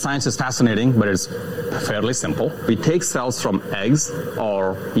 The science is fascinating, but it's fairly simple. We take cells from eggs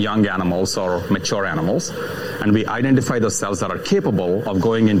or young animals or mature animals, and we identify those cells that are capable of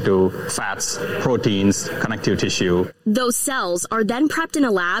going into fats, proteins, connective tissue. Those cells are then prepped in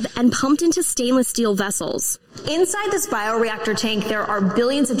a lab and pumped into stainless steel vessels. Inside this bioreactor tank, there are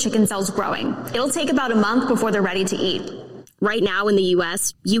billions of chicken cells growing. It'll take about a month before they're ready to eat. Right now in the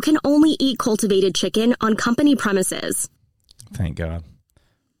U.S., you can only eat cultivated chicken on company premises. Thank God.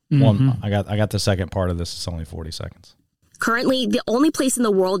 Well, I got the second part of this. It's only 40 seconds. Currently, the only place in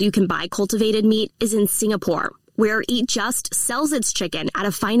the world you can buy cultivated meat is in Singapore, where Eat Just sells its chicken at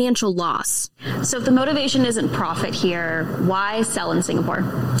a financial loss. So if the motivation isn't profit here, why sell in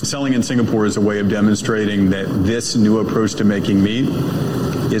Singapore? Selling in Singapore is a way of demonstrating that this new approach to making meat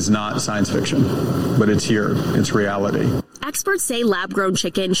is not science fiction, but it's here. It's reality. Experts say lab-grown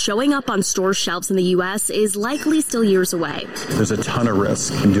chicken showing up on store shelves in the U.S. is likely still years away. There's a ton of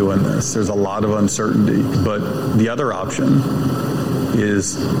risk in doing this. There's a lot of uncertainty. But the other option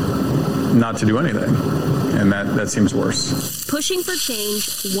is not to do anything. And that seems worse. Pushing for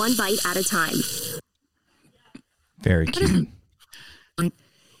change, one bite at a time. Very cute.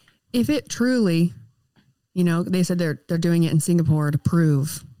 If it truly, they said they're doing it in Singapore to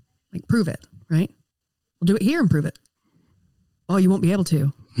prove it, right? We'll do it here and prove it. Oh, you won't be able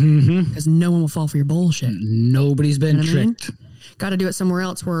to because no one will fall for your bullshit. Nobody's been tricked. Got to do it somewhere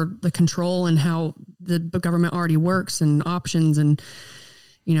else where the control and how the government already works and options and,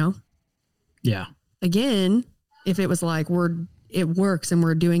 Yeah. Again, if it was like it works and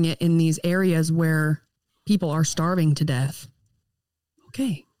we're doing it in these areas where people are starving to death.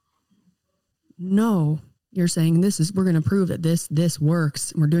 Okay. No, you're saying we're going to prove that this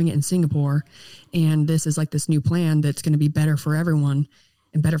works. We're doing it in Singapore. And this is like this new plan that's going to be better for everyone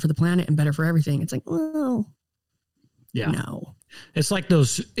and better for the planet and better for everything. It's like, oh, yeah, no. It's like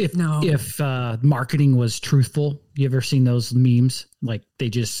those, if marketing was truthful, you ever seen those memes? Like they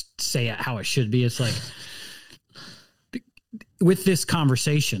just say it how it should be. It's like with this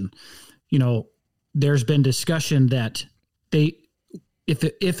conversation, there's been discussion that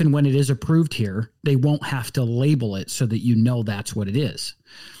if and when it is approved here, they won't have to label it so that that's what it is.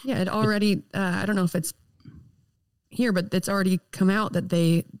 Yeah, it already. I don't know if it's here, but it's already come out that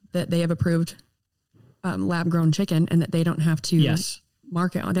they have approved lab grown chicken and that they don't have to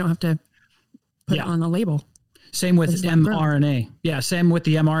market. They don't have to put it on the label. Same with mRNA. Yeah, same with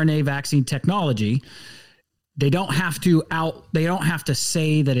the mRNA vaccine technology. They don't have to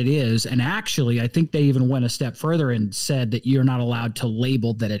say that it is. And actually, I think they even went a step further and said that you're not allowed to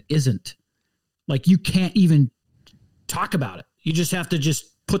label that it isn't. Like you can't even talk about it. You just have to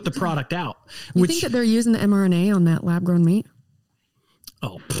put the product out. You think that they're using the mRNA on that lab grown meat?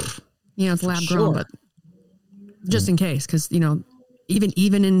 Oh, it's lab grown, but just in case, because even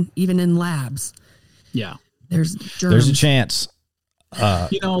in labs, there's germs. There's a chance.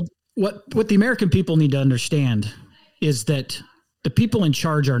 What the American people need to understand is that the people in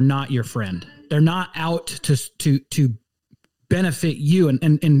charge are not your friend. They're not out to benefit you.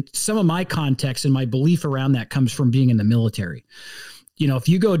 And some of my context and my belief around that comes from being in the military. If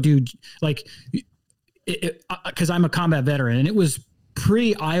you go do because I'm a combat veteran, and it was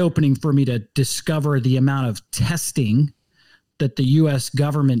pretty eye-opening for me to discover the amount of testing that the U.S.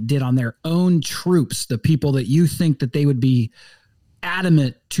 government did on their own troops, the people that you think that they would be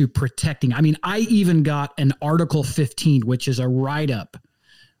adamant to protecting. I mean, I even got an Article 15, which is a write-up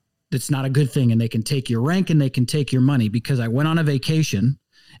that's not a good thing, and they can take your rank and they can take your money because I went on a vacation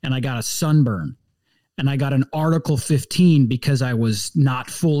and I got a sunburn. and I got an Article 15 because I was not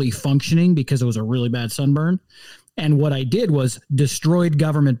fully functioning because it was a really bad sunburn. And what I did was destroyed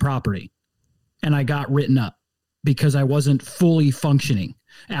government property, and I got written up because I wasn't fully functioning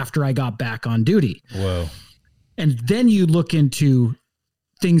after I got back on duty. Whoa. And then you look into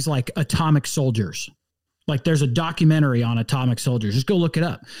things like atomic soldiers. Like there's a documentary on atomic soldiers. Just go look it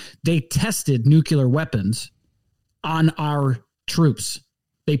up. They tested nuclear weapons on our troops.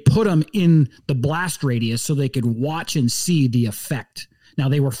 They put them in the blast radius so they could watch and see the effect. Now,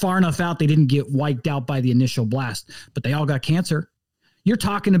 they were far enough out, they didn't get wiped out by the initial blast, but they all got cancer. You're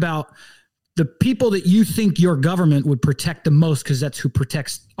talking about the people that you think your government would protect the most because that's who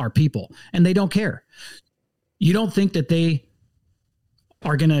protects our people, and they don't care. You don't think that they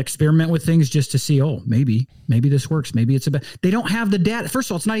are going to experiment with things just to see, oh, maybe this works. Maybe it's they don't have the data. First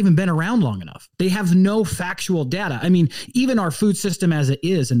of all, it's not even been around long enough. They have no factual data. I mean, even our food system as it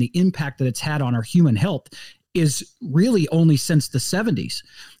is and the impact that it's had on our human health is really only since the 70s.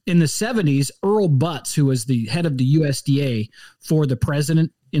 In the 70s, Earl Butz, who was the head of the USDA for the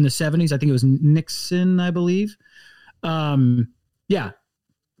president in the 70s, I think it was Nixon, I believe.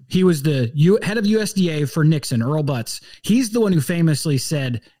 He was the head of USDA for Nixon, Earl Butz. He's the one who famously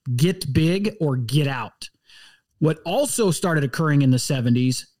said, get big or get out. What also started occurring in the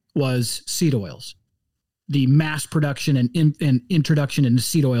 70s was seed oils, the mass production and introduction into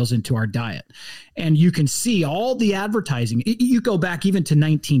seed oils into our diet. And you can see all the advertising. You go back even to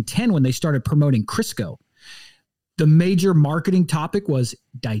 1910 when they started promoting Crisco. The major marketing topic was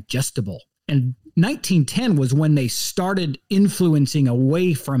digestible. And 1910 was when they started influencing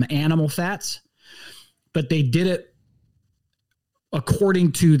away from animal fats, but they did it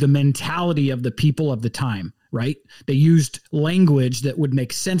according to the mentality of the people of the time, right? They used language that would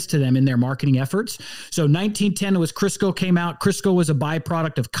make sense to them in their marketing efforts. So 1910 was Crisco came out. Crisco was a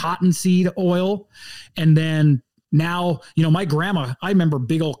byproduct of cottonseed oil. And then now, my grandma, I remember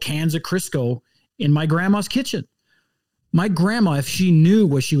big old cans of Crisco in my grandma's kitchen. My grandma, if she knew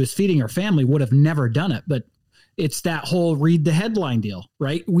what she was feeding her family, would have never done it. But it's that whole read the headline deal,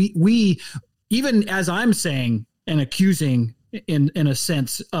 right? We even as I'm saying and accusing in a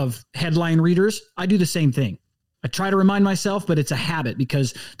sense of headline readers, I do the same thing. I try to remind myself, but it's a habit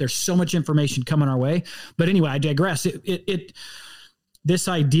because there's so much information coming our way. But anyway, I digress. This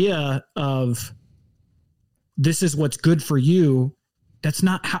idea of this is what's good for you. That's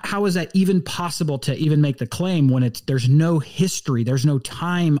not, how is that even possible to even make the claim when there's no history, there's no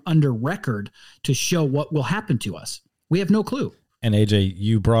time under record to show what will happen to us? We have no clue. And AJ,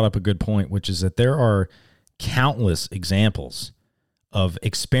 you brought up a good point, which is that there are countless examples of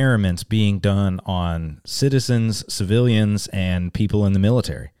experiments being done on citizens, civilians, and people in the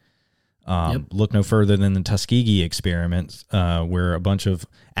military. Look no further than the Tuskegee experiments, where a bunch of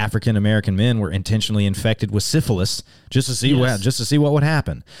African-American men were intentionally infected with syphilis just to see what would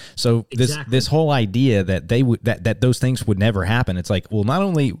happen. So this whole idea that that those things would never happen. It's like, well, not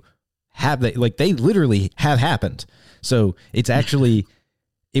only have they, like, they literally have happened. So it's actually,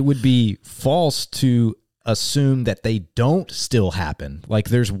 it would be false to assume that they don't still happen. Like,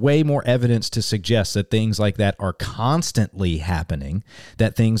 there's way more evidence to suggest that things like that are constantly happening,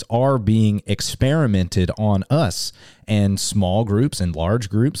 that things are being experimented on us and small groups and large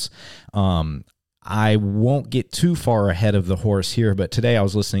groups. I won't get too far ahead of the horse here, but today I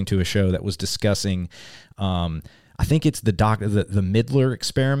was listening to a show that was discussing, I think it's the Midler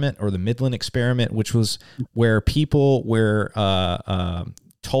experiment or the Midland experiment, which was where people were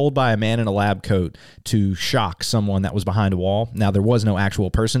told by a man in a lab coat to shock someone that was behind a wall. Now, there was no actual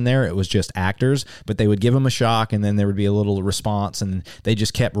person there. It was just actors, but they would give them a shock and then there would be a little response, and they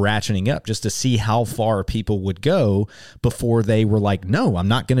just kept ratcheting up just to see how far people would go before they were like, no, I'm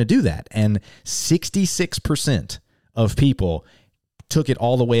not going to do that. And 66% of people took it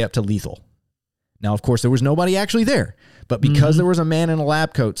all the way up to lethal. Now, of course, there was nobody actually there, but because there was a man in a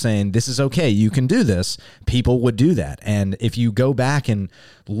lab coat saying, this is okay, you can do this, people would do that. And if you go back and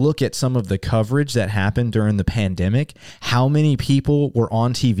look at some of the coverage that happened during the pandemic, how many people were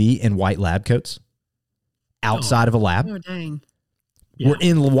on TV in white lab coats outside of a lab? Oh, dang. We're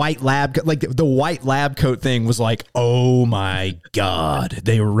in white lab, like the white lab coat thing was like, oh my God,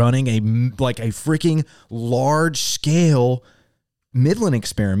 they were running a freaking large scale Midler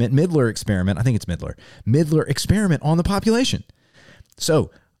experiment, I think it's Midler experiment on the population.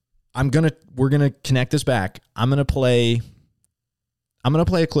 So we're gonna connect this back. I'm gonna play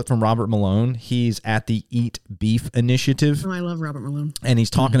a clip from Robert Malone. He's at the Eat Beef Initiative. Oh, I love Robert Malone. And he's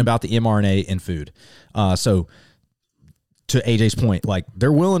talking about the mRNA in food. So to AJ's point, like,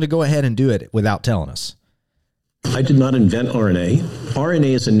 they're willing to go ahead and do it without telling us. I did not invent RNA.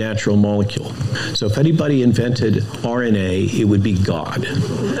 RNA is a natural molecule. So if anybody invented RNA, it would be God.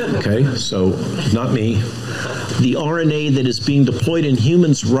 Okay? So not me. The RNA that is being deployed in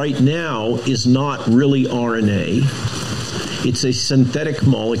humans right now is not really RNA. It's a synthetic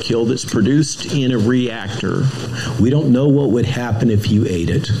molecule that's produced in a reactor. We don't know what would happen if you ate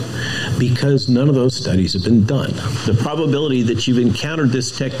it because none of those studies have been done. The probability that you've encountered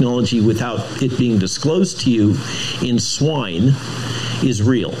this technology without it being disclosed to you in swine is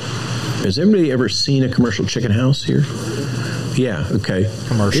real. Has anybody ever seen a commercial chicken house here? Yeah, okay.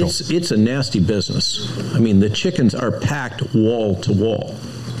 Commercial. It's a nasty business. I mean, the chickens are packed wall to wall.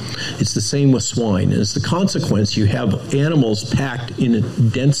 It's the same with swine. As the consequence, you have animals packed in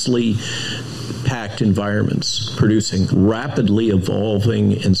densely packed environments, producing rapidly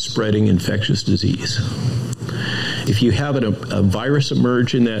evolving and spreading infectious disease. If you have a virus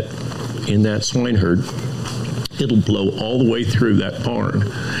emerge in that swine herd, it'll blow all the way through that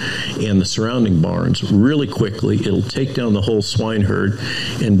barn and the surrounding barns really quickly. It'll take down the whole swine herd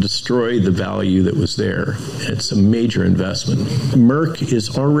and destroy the value that was there. It's a major investment. Merck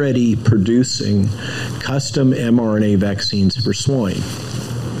is already producing custom mRNA vaccines for swine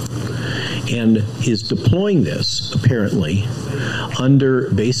and is deploying this, apparently, under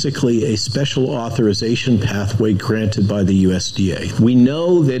basically a special authorization pathway granted by the USDA. We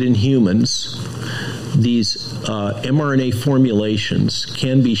know that in humans, these mRNA formulations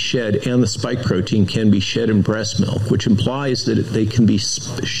can be shed, and the spike protein can be shed in breast milk, which implies that they can be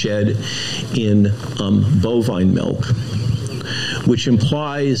shed in bovine milk, which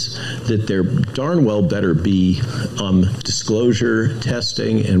implies that there darn well better be disclosure,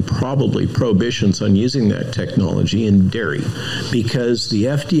 testing, and probably prohibitions on using that technology in dairy, because the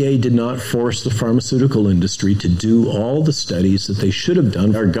FDA did not force the pharmaceutical industry to do all the studies that they should have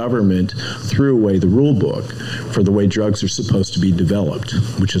done. Our government threw away the rule book for the way drugs are supposed to be developed,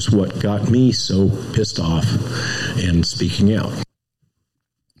 which is what got me so pissed off and speaking out.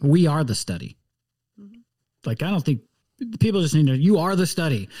 We are the study. Like, I don't think people just need to know, you are the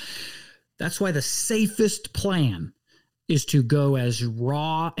study. That's why the safest plan is to go as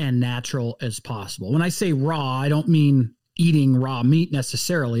raw and natural as possible. When I say raw, I don't mean eating raw meat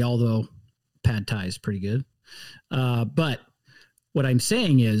necessarily, although pad thai is pretty good. But what I'm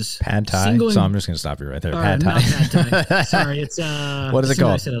saying is pad thai. So I'm just going to stop you right there. Pad thai. Not pad thai. Sorry, it's what is it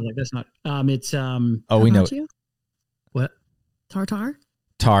called? I said it like that's not. It's Oh, we know. What? Tartar.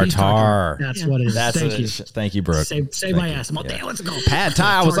 Tartar. That's what it is. Thank you. Thank you, Brooke. Save my ass. I'm like, damn, what's it called? Pad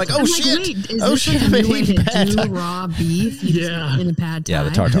thai. I was like, oh shit. Wait, is this a new way to do raw beef? Yeah. In a pad thai. Yeah,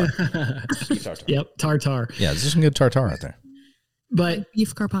 the tartar. Yep, tartar. Yeah, there's some good tartar out there. But like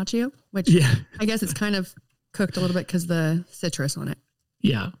beef carpaccio, which I guess it's kind of cooked a little bit because the citrus on it.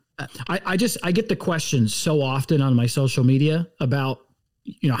 Yeah. I get the questions so often on my social media about,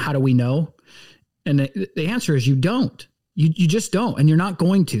 how do we know? And the answer is you don't. You just don't, and you're not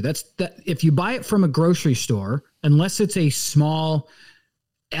going to. That's that. If you buy it from a grocery store, unless it's a small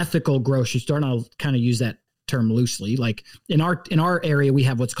ethical grocery store, and I'll kind of use that term loosely, like in our area, we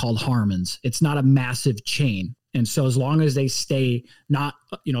have what's called Harmon's. It's not a massive chain. And so as long as they stay not,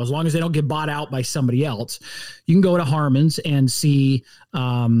 as long as they don't get bought out by somebody else, you can go to Harmon's and see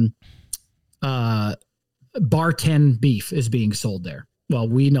Bar 10 beef is being sold there. Well,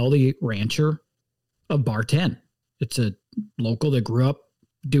 we know the rancher of Bar 10. It's a local that grew up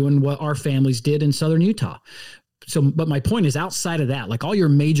doing what our families did in Southern Utah. So, but my point is, outside of that, like all your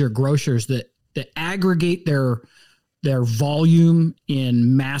major grocers that aggregate their volume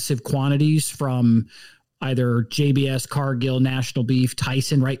in massive quantities from either JBS, Cargill, National Beef,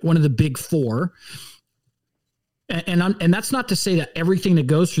 Tyson, right? One of the big four. And that's not to say that everything that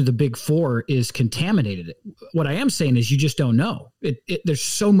goes through the big four is contaminated. What I am saying is you just don't know. There's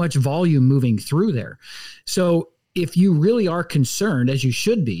so much volume moving through there. So if you really are concerned, as you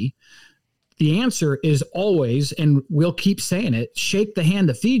should be, the answer is always, and we'll keep saying it, shake the hand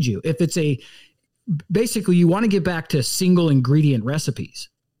that feeds you. If it's basically you want to get back to single ingredient recipes.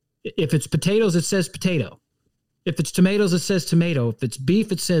 If it's potatoes, it says potato. If it's tomatoes, it says tomato. If it's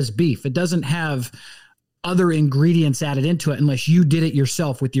beef, it says beef. It doesn't have other ingredients added into it unless you did it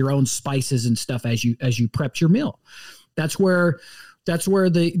yourself with your own spices and stuff as you prepped your meal. That's where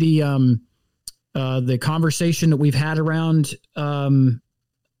the conversation that we've had around I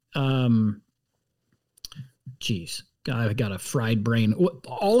got a fried brain.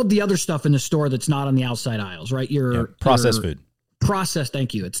 All of the other stuff in the store that's not on the outside aisles, right? Processed food. Processed,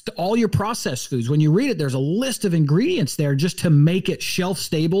 thank you. It's all your processed foods. When you read it, there's a list of ingredients there just to make it shelf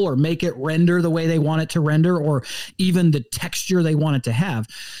stable or make it render the way they want it to render or even the texture they want it to have.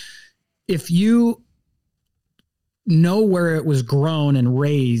 If you know where it was grown and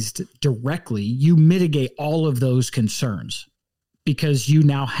raised directly, you mitigate all of those concerns because you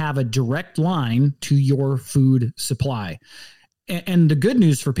now have a direct line to your food supply. And the good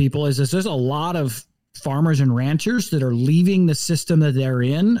news for people is there's a lot of farmers and ranchers that are leaving the system that they're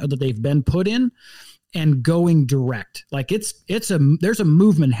in or that they've been put in and going direct. Like there's a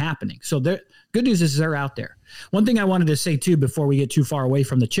movement happening. So the good news is they're out there. One thing I wanted to say too, before we get too far away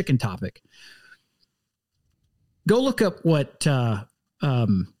from the chicken topic, go look up what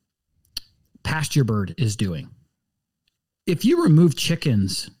Pasture Bird is doing. If you remove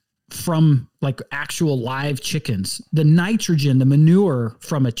chickens from like actual live chickens, the nitrogen, the manure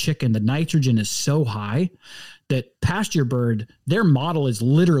from a chicken, the nitrogen is so high that Pasture Bird, their model is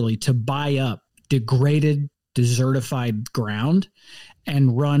literally to buy up degraded, desertified ground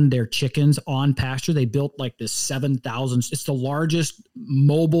and run their chickens on pasture. They built like this 7,000. It's the largest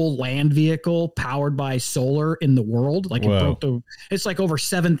mobile land vehicle powered by solar in the world. Like it's like over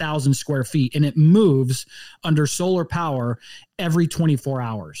 7,000 square feet, and it moves under solar power every 24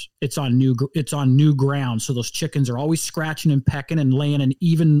 hours. It's on new ground. So those chickens are always scratching and pecking and laying an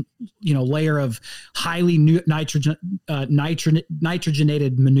even, layer of highly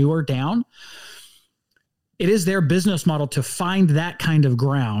nitrogenated manure down. It is their business model to find that kind of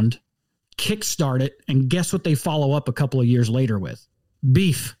ground, kickstart it, and guess what they follow up a couple of years later with?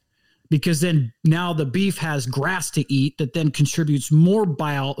 Beef. Because then now the beef has grass to eat that then contributes more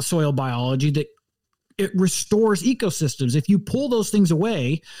soil biology that it restores ecosystems. If you pull those things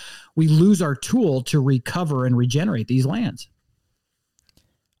away, we lose our tool to recover and regenerate these lands.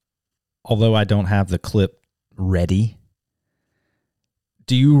 Although I don't have the clip ready,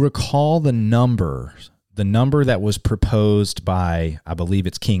 do you recall the number that was proposed by, I believe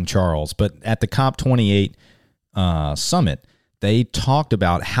it's King Charles, but at the COP28 summit, they talked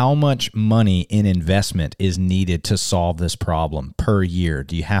about how much money in investment is needed to solve this problem per year.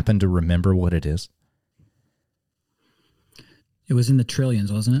 Do you happen to remember what it is? It was in the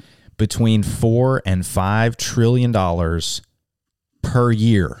trillions, wasn't it? Between $4 and $5 trillion per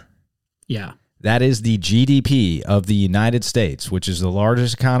year. Yeah. That is the GDP of the United States, which is the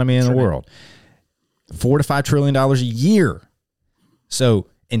largest economy in the world. $4 to $5 trillion a year. So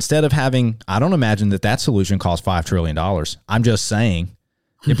instead of having, I don't imagine that solution cost $5 trillion. I'm just saying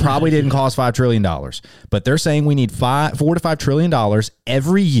it probably didn't cost $5 trillion, but they're saying we need $4 to $5 trillion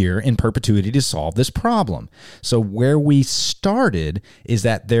every year in perpetuity to solve this problem. So where we started is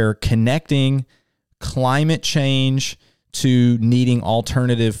that they're connecting climate change to needing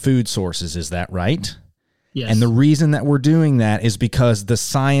alternative food sources. Is that right? Yes. And the reason that we're doing that is because the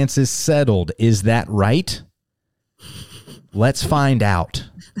science is settled. Is that right? Let's find out.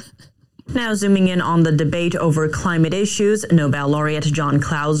 Now zooming in on the debate over climate issues, Nobel laureate John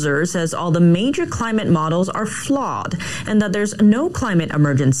Clauser says all the major climate models are flawed and that there's no climate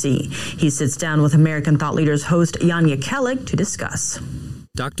emergency. He sits down with American Thought Leaders host Jan Jekielek to discuss.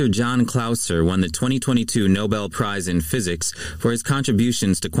 Dr. John Clauser won the 2022 Nobel Prize in Physics for his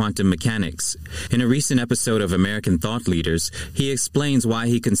contributions to quantum mechanics. In a recent episode of American Thought Leaders, he explains why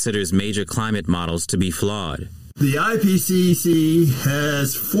he considers major climate models to be flawed. The IPCC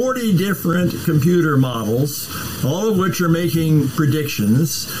has 40 different computer models, all of which are making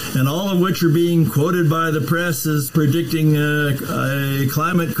predictions, and all of which are being quoted by the press as predicting a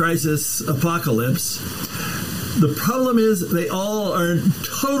climate crisis apocalypse. The problem is they all are in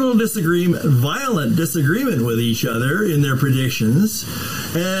total disagreement, violent disagreement with each other in their predictions,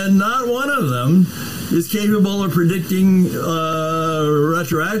 and not one of them is capable of predicting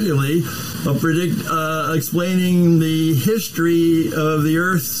retroactively, explaining the history of the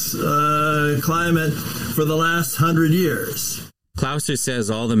Earth's climate for the last 100 years. Clauser says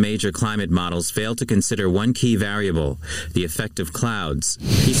all the major climate models fail to consider one key variable, the effect of clouds.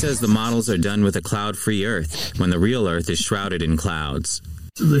 He says the models are done with a cloud-free Earth, when the real Earth is shrouded in clouds.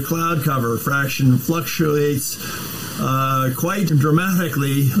 The cloud cover fraction fluctuates quite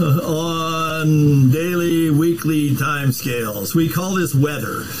dramatically on daily, weekly time scales. We call this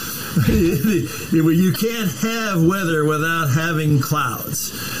weather. You can't have weather without having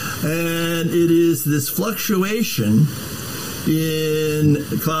clouds. And it is this fluctuation in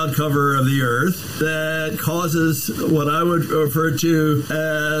cloud cover of the Earth that causes what I would refer to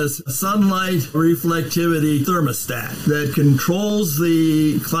as sunlight reflectivity thermostat that controls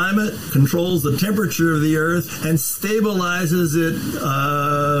the climate, controls the temperature of the Earth, and stabilizes it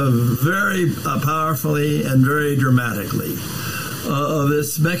very powerfully and very dramatically.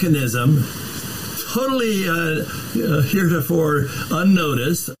 This mechanism, totally heretofore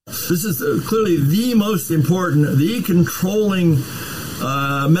unnoticed. This is clearly the most important, the controlling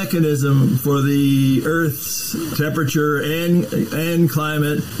mechanism for the Earth's temperature and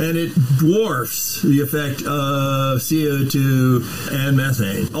climate, and it dwarfs the effect of CO2 and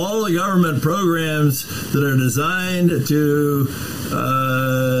methane. All the government programs that are designed to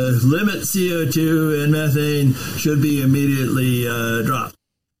limit CO2 and methane should be immediately dropped.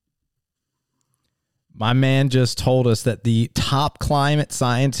 My man just told us that the top climate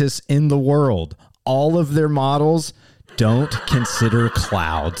scientists in the world, all of their models don't consider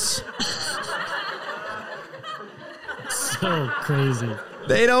clouds. So crazy.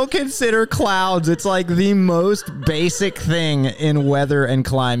 They don't consider clouds. It's like the most basic thing in weather and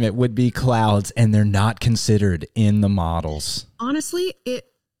climate would be clouds, and they're not considered in the models. Honestly,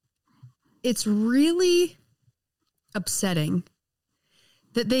 it's really upsetting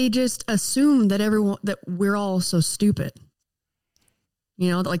that they just assume that we're all so stupid. You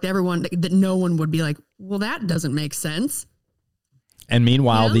know, like that no one would be like, well, that doesn't make sense. And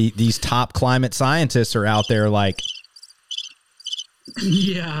meanwhile, these top climate scientists are out there like,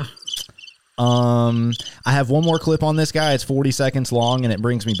 yeah. I have one more clip on this guy. It's 40 seconds long, and it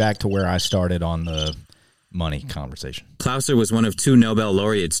brings me back to where I started on the money conversation. Clauser was one of 2 Nobel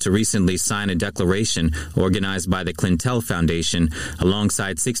laureates to recently sign a declaration organized by the Clintel Foundation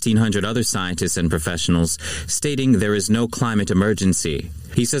alongside 1,600 other scientists and professionals stating there is no climate emergency.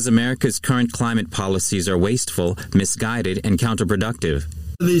 He says America's current climate policies are wasteful, misguided, and counterproductive.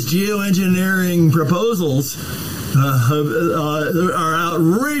 These geoengineering proposals are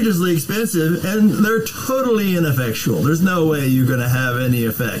outrageously expensive, and they're totally ineffectual. There's no way you're going to have any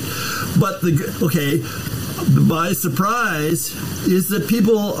effect. But my surprise is that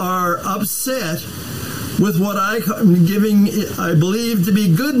people are upset with what I'm giving, I believe, to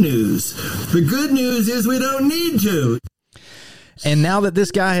be good news. The good news is we don't need to. And now that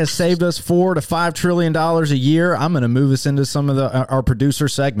this guy has saved us $4 to $5 trillion a year, I'm going to move us into some of our producer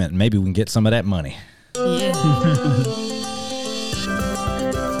segment. Maybe we can get some of that money. Yeah.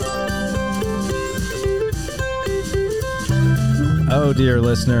 Oh, dear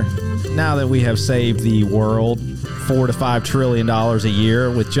listener, now that we have saved the world $4 to $5 trillion a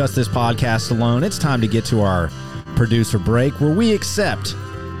year with just this podcast alone, it's time to get to our producer break, where we accept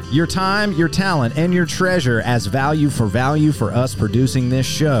your time, your talent, and your treasure as value for us producing this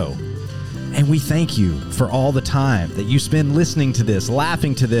show. And we thank you for all the time that you spend listening to this,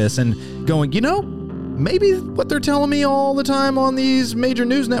 laughing to this, and going, maybe what they're telling me all the time on these major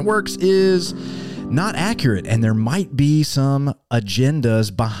news networks is not accurate, and there might be some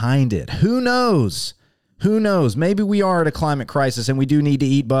agendas behind it. Who knows? Who knows? Maybe we are at a climate crisis, and we do need to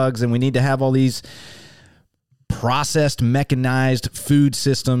eat bugs, and we need to have all these processed, mechanized food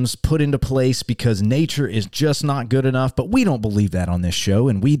systems put into place because nature is just not good enough. But we don't believe that on this show,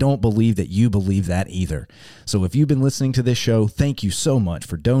 and we don't believe that you believe that either. So if you've been listening to this show, thank you so much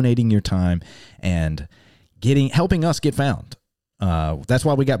for donating your time and helping us get found. That's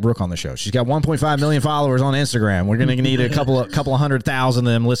why we got Brooke on the show. She's got 1.5 million followers on Instagram. We're going to need a couple of 100,000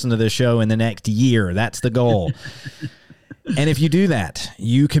 of them listen to this show in the next year. That's the goal. And if you do that,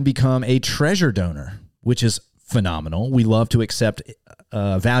 you can become a treasure donor, which is phenomenal. We love to accept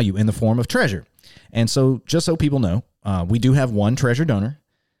value in the form of treasure. And so just so people know, we do have one treasure donor.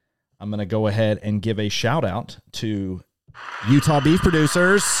 I'm going to go ahead and give a shout out to Utah Beef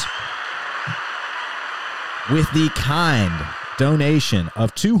Producers with the kind donation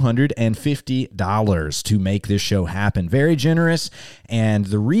of $250 to make this show happen. Very generous. And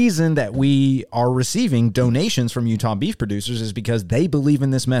the reason that we are receiving donations from Utah Beef Producers is because they believe in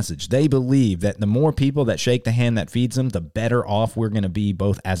this message. They believe that the more people that shake the hand that feeds them, the better off we're going to be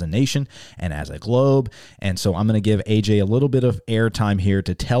both as a nation and as a globe. And so I'm going to give AJ a little bit of airtime here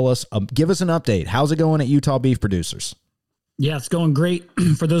to tell us, give us an update. How's it going at Utah Beef Producers? Yeah, it's going great.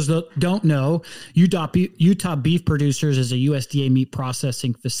 For those that don't know, Utah Beef Producers is a USDA meat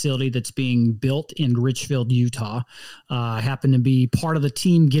processing facility that's being built in Richfield, Utah. I happen to be part of the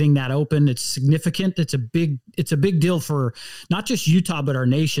team getting that open. It's significant. It's a big deal for not just Utah, but our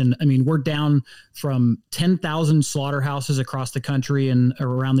nation. I mean, we're down from 10,000 slaughterhouses across the country and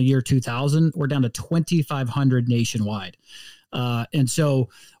around the year 2000. We're down to 2,500 nationwide. And so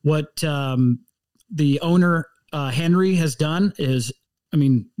what the owner, Henry, has done is,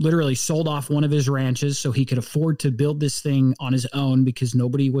 literally sold off one of his ranches so he could afford to build this thing on his own because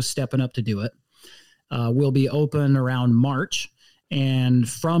nobody was stepping up to do it. We'll be open around March. And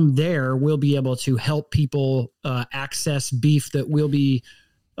from there, we'll be able to help people access beef that we'll be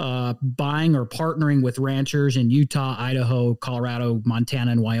buying or partnering with ranchers in Utah, Idaho, Colorado,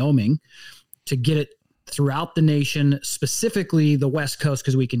 Montana, and Wyoming to get it throughout the nation, specifically the West Coast,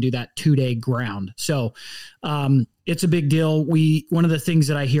 because we can do that 2-day ground. So it's a big deal. One of the things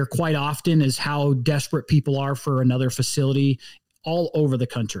that I hear quite often is how desperate people are for another facility all over the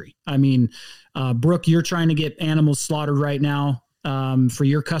country. I mean, Brooke, you're trying to get animals slaughtered right now for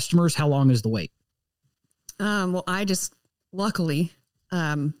your customers. How long is the wait? Well, I just luckily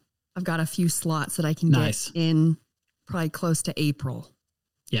I've got a few slots that I can get in probably close to April.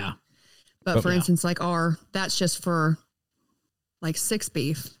 Yeah. But for instance, like that's just for like 6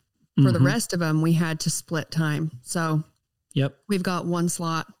 beef. For the rest of them, we had to split time. So we've got 1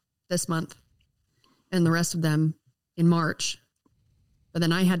 slot this month and the rest of them in March. But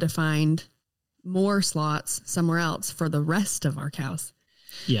then I had to find more slots somewhere else for the rest of our cows.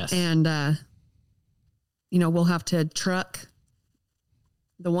 Yes. And, we'll have to truck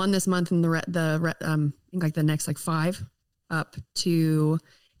the one this month and I think like the next like 5 up to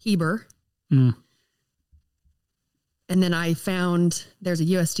Heber. And then I found there's a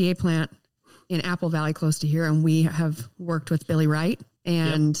USDA plant in Apple Valley close to here. And we have worked with Billy Wright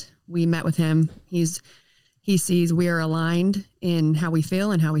and we met with him. He sees we are aligned in how we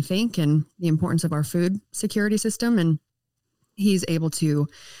feel and how we think and the importance of our food security system. And he's able to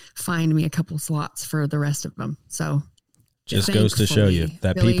find me a couple slots for the rest of them. So just goes to show you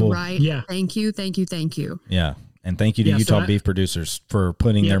that Billy people, Wright, thank you. Yeah. And thank you to Utah beef producers for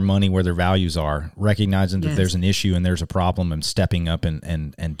putting their money where their values are, recognizing that there's an issue and there's a problem and stepping up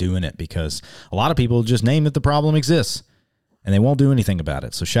and doing it, because a lot of people just name that the problem exists and they won't do anything about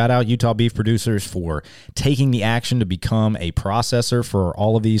it. So shout out Utah beef producers for taking the action to become a processor for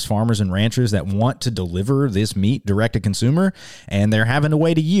all of these farmers and ranchers that want to deliver this meat direct to consumer, and they're having to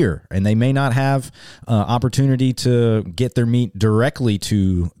wait a year, and they may not have opportunity to get their meat directly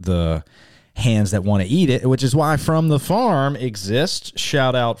to the hands that want to eat it, which is why From the Farm exists.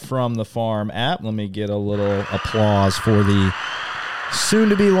 Shout out From the Farm app. Let me get a little applause for the soon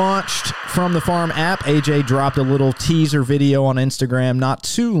to be launched From the Farm app. AJ dropped a little teaser video on Instagram not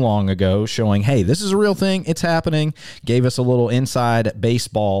too long ago showing, hey, this is a real thing. It's happening. Gave us a little inside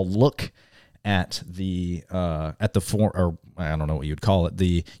baseball look at the I don't know what you'd call it,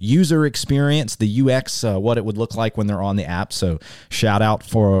 the user experience, the UX, what it would look like when they're on the app. So shout out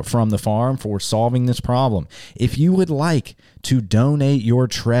From the Farm for solving this problem. If you would like to donate your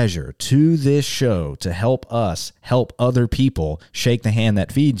treasure to this show to help us help other people shake the hand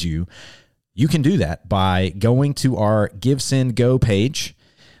that feeds you, you can do that by going to our Give, Send, Go page,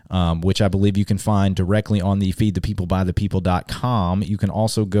 which I believe you can find directly on the feedthepeoplebythepeople.com. You can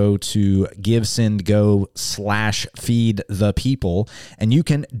also go to GiveSendGo/feedthepeople, and you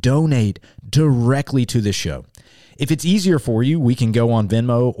can donate directly to the show. If it's easier for you, we can go on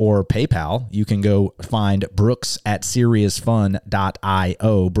Venmo or PayPal. You can go find Brooks at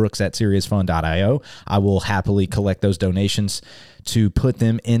SeriousFun.io, Brooks at SeriousFun.io. I will happily collect those donations to put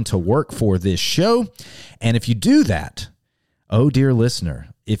them into work for this show. And if you do that, oh, dear listener,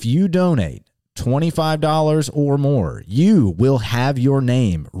 if you donate $25 or more, you will have your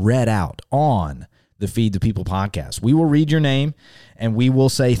name read out on the Feed the People podcast. We will read your name and we will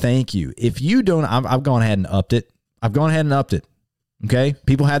say thank you. If you don't, I've gone ahead and upped it. Okay.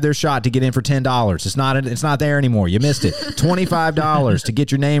 People had their shot to get in for $10. It's not there anymore. You missed it. $25 to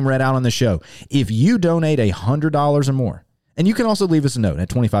get your name read out on the show. If you donate $100 or more, and you can also leave us a note at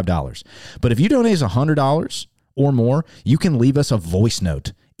 $25. But if you donate us $100 or more, you can leave us a voice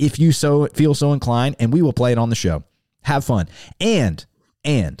note if you feel so inclined, and we will play it on the show. Have fun. And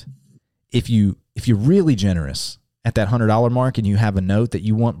if you're really generous at that $100 mark and you have a note that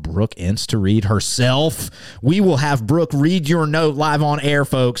you want Brooke Ince to read herself, we will have Brooke read your note live on air,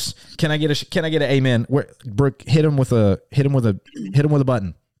 folks. Can I get an amen? Brooke, hit him with a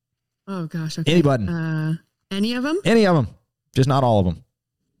button. Oh gosh. Okay. Any button. Any of them? Any of them. Just not all of them.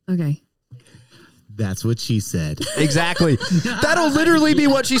 Okay. That's what she said. Exactly. That'll literally be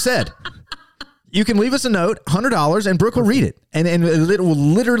what she said. You can leave us a note, $100, and Brooke will read it. And it will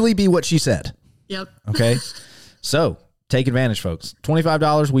literally be what she said. Yep. Okay. So take advantage, folks.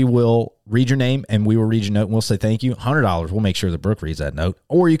 $25, we will read your name and we will read your note and we'll say thank you. $100, we'll make sure that Brooke reads that note.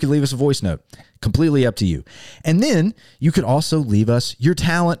 Or you can leave us a voice note. Completely up to you. And then you could also leave us your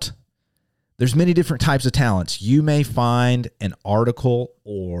talent. There's many different types of talents. You may find an article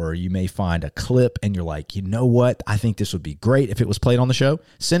or you may find a clip and you're like, you know what? I think this would be great if it was played on the show.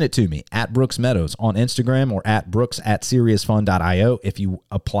 Send it to me at Brooks Meadows on Instagram or at Brooks at SeriousFun.io if you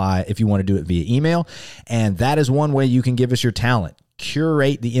want to do it via email. And that is one way you can give us your talent.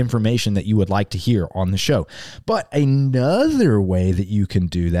 Curate the information that you would like to hear on the show. But another way that you can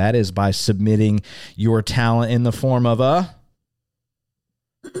do that is by submitting your talent in the form of a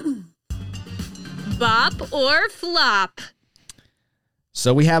Bop or flop?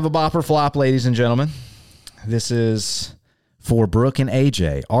 So we have a bop or flop, ladies and gentlemen. This is for Brooke and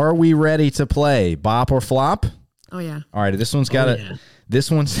AJ. Are we ready to play bop or flop? Oh, yeah. All right, this one's got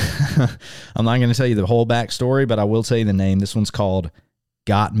This one's, I'm not going to tell you the whole backstory, but I will tell you the name. This one's called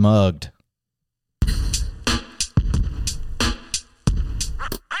Got Mugged.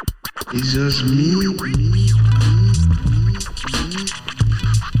 It's just me.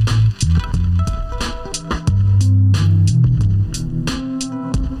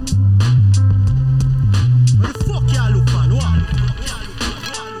 Where the fuck y'all look for?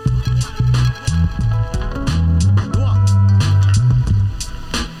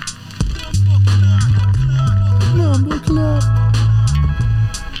 Number club.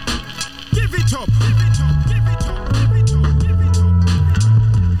 Give it up.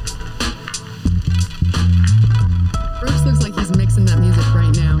 Brooks looks like he's mixing that music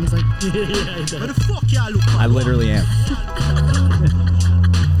right now. He's like, yeah, he does. Where the fuck y'all look for? I literally am.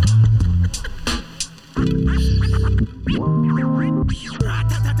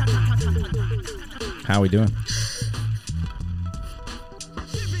 How we doing?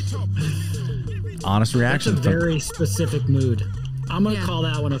 Honest reaction. That's a very specific mood. I'm going to call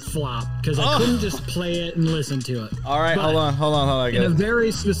that one a flop because I couldn't just play it and listen to it. All right, But hold on. In a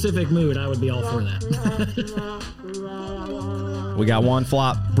very specific mood, I would be all for that. We got one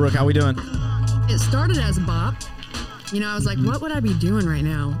flop. Brooke, how we doing? it started as a bop. You know, I was like, what would I be doing right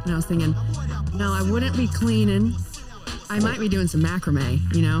now? And I was thinking, no, I wouldn't be cleaning. I might be doing some macrame,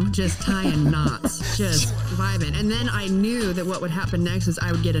 you know, just tying knots, just vibing. And then I knew that what would happen next is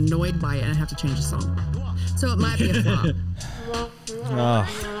I would get annoyed by it and I'd have to change the song. So it might be a flop.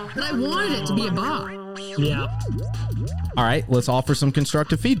 But I wanted it to be a bop. Yeah. All right, let's offer some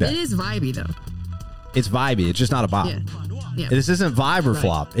constructive feedback. It is vibey, though. It's vibey. It's just not a bop. Yeah. Yeah. This isn't vibe or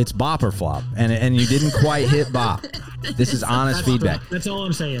flop. It's bop or flop. And you didn't quite hit bop. This is honest feedback. That's all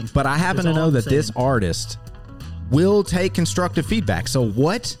I'm saying. But I happen to know that this artist will take constructive feedback. So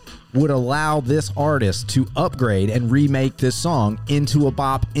what would allow this artist to upgrade and remake this song into a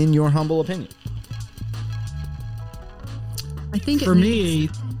bop, in your humble opinion? I think for me.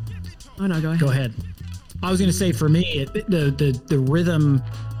 Oh no, go ahead. Go ahead. I was going to say for me, the rhythm,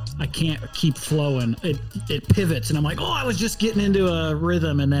 I can't keep flowing. It pivots, and I'm like, oh, I was just getting into a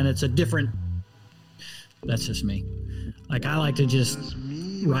rhythm, and then it's a different. That's just me. Like I like to just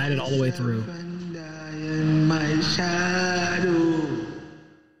ride it all the way through. My shadow.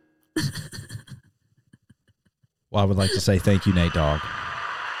 Well, I would like to say thank you, Nate Dogg.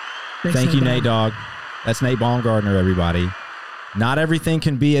 Thanks, Thank you, Nate Nate Dogg. That's Nate Baumgartner, everybody. Not everything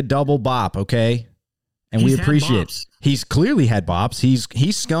can be a double bop, okay? And we appreciate it. He's clearly had bops.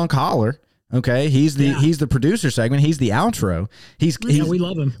 He's Skunk Holler, okay? He's the producer segment. He's the outro. We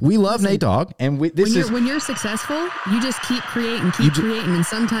love him. We love Nate Dogg, and when you're successful, you just keep creating, and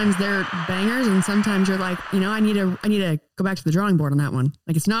sometimes they're bangers, and sometimes you're like, you know, I need to go back to the drawing board on that one.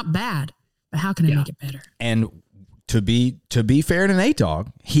 Like it's not bad, but how can I make it better? And to be fair to Nate Dogg,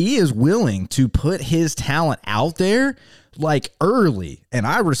 he is willing to put his talent out there like early, and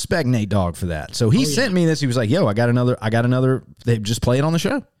I respect Nate Dogg for that. So he sent me this. He was like, "Yo, I got another. They just play it on the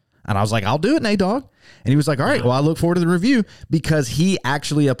show," and I was like, "I'll do it, Nate Dogg." And he was like, "All right, well, I look forward to the review," because he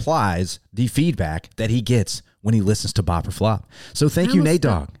actually applies the feedback that he gets when he listens to Bop or Flop. So thank you, Nate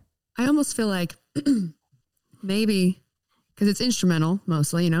Dogg. I almost feel like maybe because it's instrumental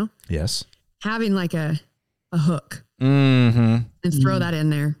mostly, you know. Yes. Having like a hook. Mm-hmm. And throw that in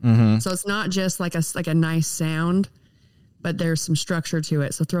there. Mm-hmm. So it's not just like a nice sound, but there's some structure to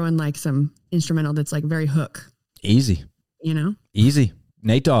it. So throw in like some instrumental that's like very hook. Easy. You know? Easy.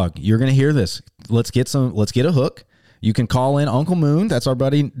 Nate Dogg, you're going to hear this. Let's get a hook. You can call in Uncle Moon. That's our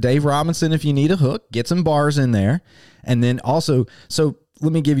buddy Dave Robinson if you need a hook. Get some bars in there. And then also, so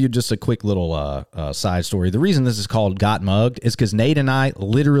let me give you just a quick little side story. The reason this is called Got Mugged is because Nate and I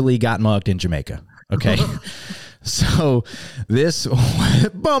literally got mugged in Jamaica. Okay. So this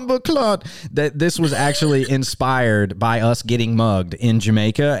Bumbleclot, that this was actually inspired by us getting mugged in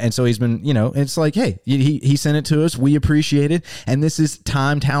Jamaica. And so he's been, you know, it's like, hey, he sent it to us. We appreciate it. And this is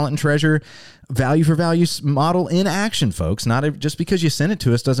time, talent, and treasure, value for value model in action, folks. Not just because you sent it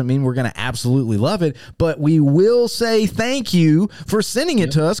to us doesn't mean we're going to absolutely love it, but we will say thank you for sending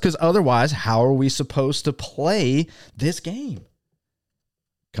it to us, because otherwise, how are we supposed to play this game?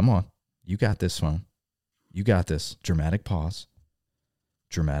 Come on. You got this, phone. You got this. Dramatic pause.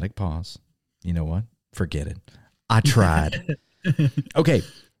 Dramatic pause. You know what? Forget it. I tried. Okay.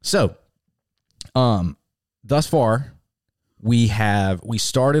 So, thus far, we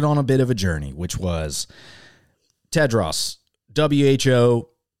started on a bit of a journey, which was Tedros, WHO,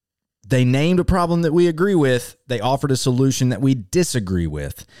 They named a problem that we agree with. They offered a solution that we disagree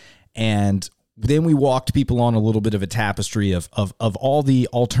with. And then we walked people on a little bit of a tapestry of all the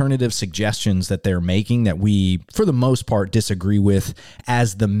alternative suggestions that they're making that we, for the most part, disagree with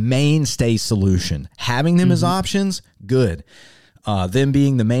as the mainstay solution. Having them as options, good. Them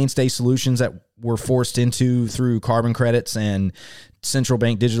being the mainstay solutions that we're forced into through carbon credits and central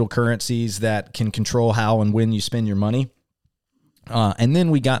bank digital currencies that can control how and when you spend your money. And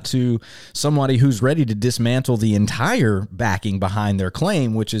then we got to somebody who's ready to dismantle the entire backing behind their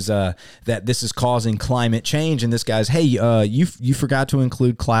claim, which is that this is causing climate change. And this guy's, hey, you forgot to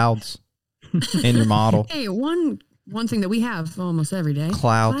include clouds in your model. Hey, one thing that we have almost every day.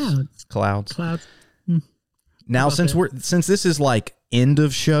 Clouds. Now, since this is like end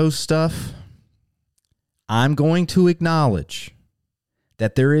of show stuff, I'm going to acknowledge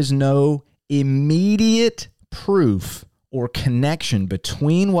that there is no immediate proof or connection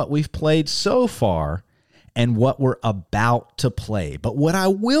between what we've played so far and what we're about to play. But what I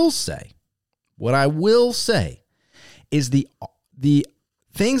will say is the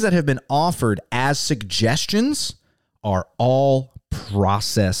things that have been offered as suggestions are all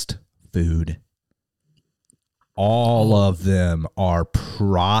processed food. All of them are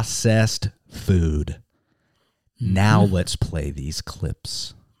processed food. Now let's play these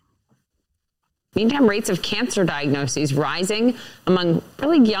clips. Meantime, rates of cancer diagnoses rising among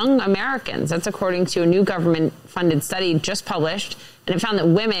really young Americans. That's according to a new government-funded study just published, and it found that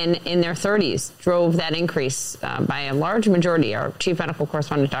women in their 30s drove that increase by a large majority. Our chief medical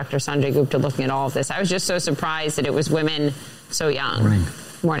correspondent, Dr. Sanjay Gupta, looking at all of this. I was just so surprised that it was women so young.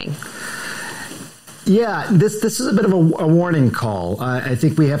 Morning. Yeah, this is a bit of a warning call. I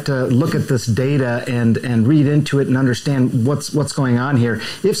think we have to look at this data and read into it and understand what's going on here.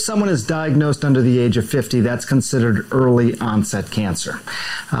 If someone is diagnosed under the age of 50, that's considered early onset cancer,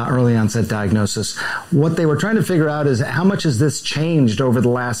 early onset diagnosis. What they were trying to figure out is how much has this changed over the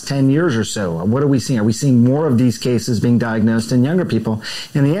last 10 years or so? What are we seeing? Are we seeing more of these cases being diagnosed in younger people?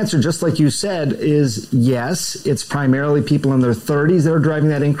 And the answer, just like you said, is yes. It's primarily people in their 30s that are driving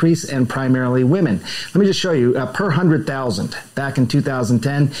that increase and primarily women. Let me just show you, per 100,000, back in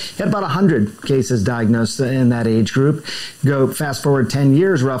 2010, you had about 100 cases diagnosed in that age group. Go fast forward 10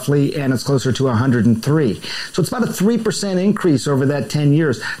 years roughly, and it's closer to 103. So it's about a 3% increase over that 10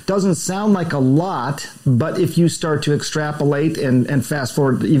 years. Doesn't sound like a lot, but if you start to extrapolate and fast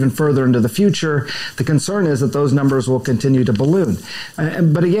forward even further into the future, the concern is that those numbers will continue to balloon.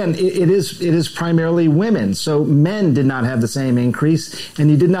 But again, it is primarily women. So men did not have the same increase, and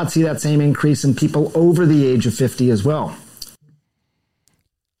you did not see that same increase in people over the age of 50 as well.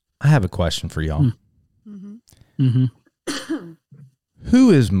 I have a question for y'all. Who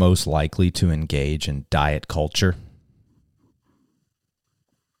is most likely to engage in diet culture?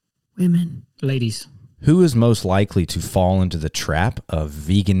 Women. Ladies. Who is most likely to fall into the trap of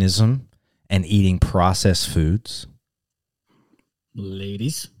veganism and eating processed foods?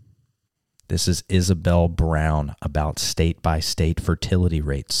 Ladies. This is Isabel Brown about state-by-state fertility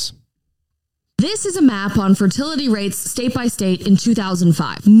rates. This is a map on fertility rates state by state in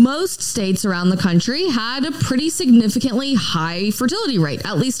 2005. Most states around the country had a pretty significantly high fertility rate,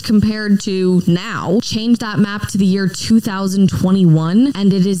 at least compared to now. Change that map to the year 2021,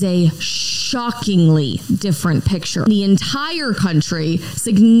 and it is a shockingly different picture. The entire country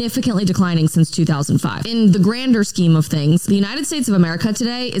significantly declining since 2005. In the grander scheme of things, the United States of America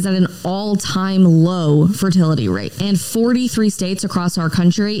today is at an all-time low fertility rate, and 43 states across our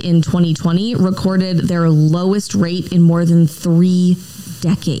country in 2020 recorded their lowest rate in more than 3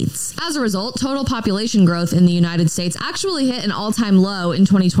 decades. As a result, total population growth in the United States actually hit an all-time low in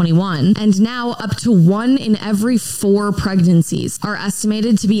 2021, and now up to 1 in every 4 pregnancies are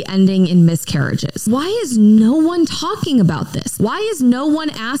estimated to be ending in miscarriages. Why is no one talking about this? Why is no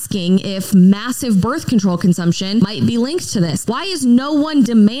one asking if massive birth control consumption might be linked to this? Why is no one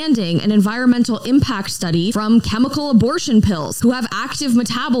demanding an environmental impact study from chemical abortion pills who have active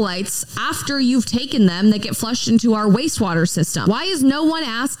metabolites after you've taken them that get flushed into our wastewater system? Why is no one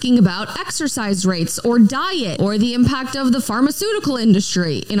asking about exercise rates or diet or the impact of the pharmaceutical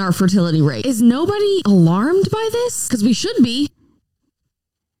industry in our fertility rate? Is nobody alarmed by this? Because we should be.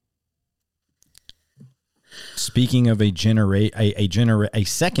 Speaking of a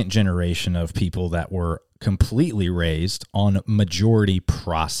second generation of people that were completely raised on majority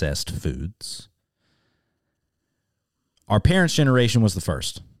processed foods, our parents' generation was the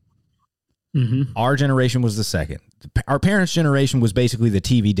first. Our generation was the second. Our parents' generation was basically the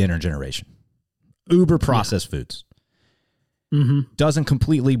TV dinner generation. Uber processed foods. Doesn't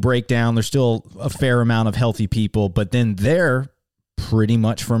completely break down. There's still a fair amount of healthy people, but then their pretty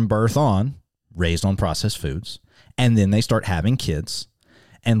much from birth on raised on processed foods, and then they start having kids,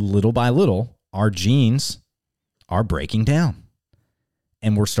 and little by little, our genes are breaking down.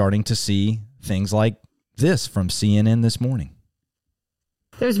 And we're starting to see things like this from CNN this morning.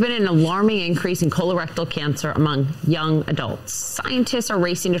 There's been an alarming increase in colorectal cancer among young adults. Scientists are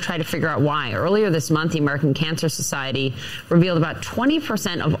racing to try to figure out why. Earlier this month, the American Cancer Society revealed about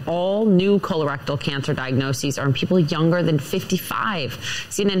 20% of all new colorectal cancer diagnoses are in people younger than 55.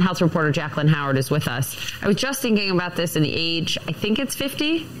 CNN health reporter Jacqueline Howard is with us. I was just thinking about this in the age, I think it's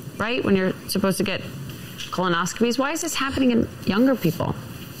 50, right, when you're supposed to get colonoscopies. Why is this happening in younger people?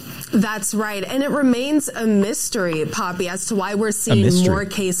 That's right. And it remains a mystery, Poppy, as to why we're seeing more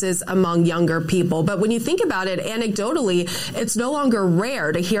cases among younger people. But when you think about it, anecdotally, it's no longer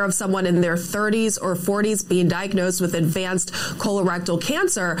rare to hear of someone in their 30s or 40s being diagnosed with advanced colorectal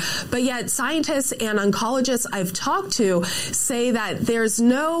cancer. But yet scientists and oncologists I've talked to say that there's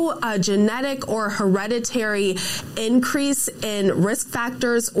no genetic or hereditary increase in risk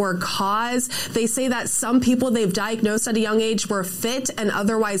factors or cause. They say that some people they've diagnosed at a young age were fit and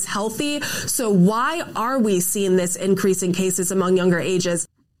otherwise healthy. So why are we seeing this increase in cases among younger ages?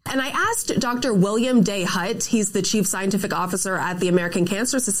 And I asked Dr. William Day Hutt, he's the chief scientific officer at the American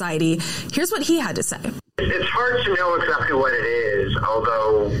Cancer Society. Here's what he had to say. It's hard to know exactly what it is,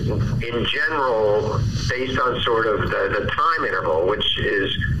 although in general, based on sort of the time interval, which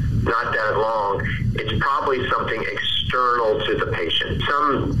is not that long, it's probably something external to the patient.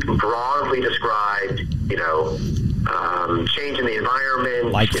 Some broadly described, change in the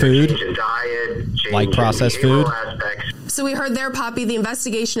environment, like food, change in diet, change like processed in behavioral food. aspects. So we heard there, Poppy, the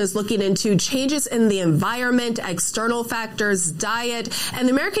investigation is looking into changes in the environment, external factors, diet, and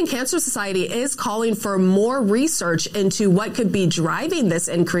the American Cancer Society is calling for more research into what could be driving this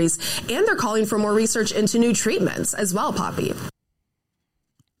increase, and they're calling for more research into new treatments as well, Poppy.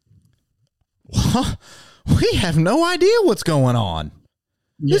 We have no idea what's going on.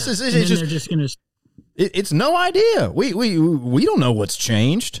 Yeah. This is it's just, they're just going to. It's no idea. We don't know what's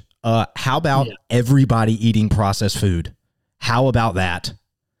changed. How about everybody eating processed food? How about that?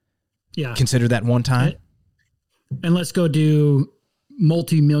 Yeah. Consider that one time. And let's go do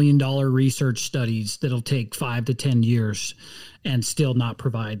multi-million-dollar research studies that'll take 5 to 10 years and still not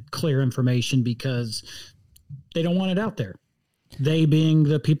provide clear information because they don't want it out there. They being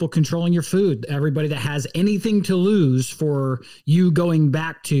the people controlling your food, everybody that has anything to lose for you going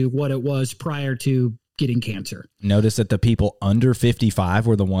back to what it was prior to getting cancer. Notice that the people under 55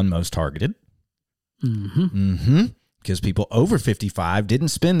 were the one most targeted. Because people over 55 didn't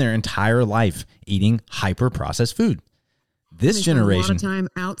spend their entire life eating hyper-processed food. This generation, a lot of time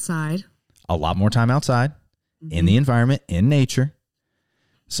outside. A lot more time outside, in the environment, in nature.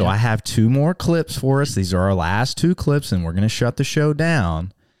 So I have 2 more clips for us. These are our last 2 clips, and we're going to shut the show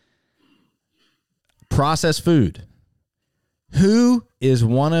down. Processed food. Who is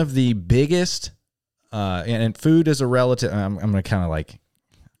one of the biggest, and food is a relative, I'm going to kind of like,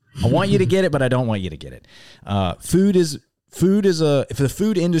 I want you to get it, but I don't want you to get it. Food is if the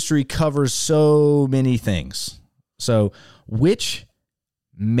food industry covers so many things. So which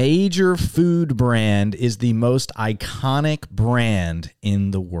major food brand is the most iconic brand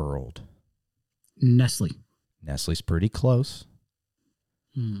in the world? Nestle. Nestle's pretty close.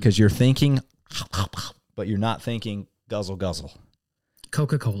 Because you're thinking, but you're not thinking guzzle, guzzle.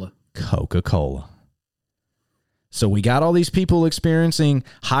 Coca-Cola. Coca-Cola. So we got all these people experiencing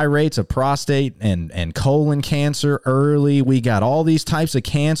high rates of prostate and colon cancer early. We got all these types of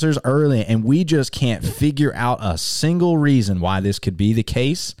cancers early, and we just can't figure out a single reason why this could be the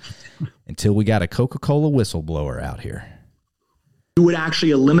case until we got a Coca-Cola whistleblower out here. You would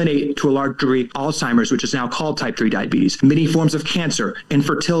actually eliminate, to a large degree, Alzheimer's, which is now called type 3 diabetes, many forms of cancer,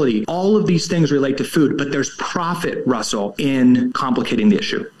 infertility. All of these things relate to food, but there's profit, Russell, in complicating the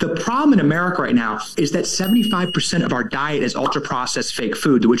issue. The problem in America right now is that 75% of our diet is ultra-processed fake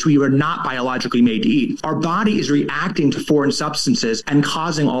food, which we were not biologically made to eat. Our body is reacting to foreign substances and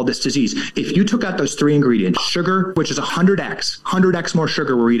causing all this disease. If you took out those 3 ingredients, sugar, which is 100x more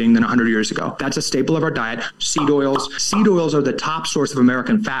sugar we're eating than 100 years ago. That's a staple of our diet. Seed oils. Seed oils are the top source of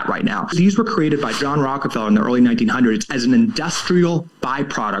American fat right now. These were created by John Rockefeller in the early 1900s as an industrial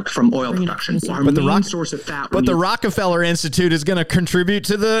byproduct from oil production. Our main source of fat. But the Rockefeller Institute is going to contribute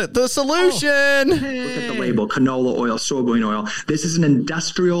to the solution. Look at the label, canola oil, soybean oil. This is an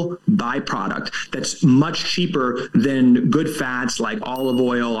industrial byproduct that's much cheaper than good fats like olive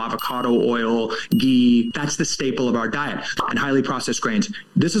oil, avocado oil, ghee. That's the staple of our diet, and highly processed grains.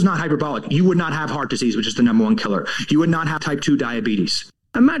 This is not hyperbolic. You would not have heart disease, which is the #1 killer. You would not have type 2 diabetes.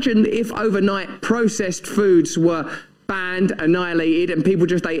 Imagine if overnight processed foods were banned, annihilated, and people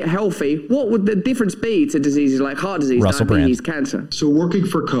just ate healthy, what would the difference be to diseases like heart disease, Russell diabetes, Brand. cancer? So working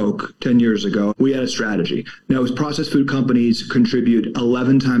for Coke 10 years ago, we had a strategy. Now, processed food companies contribute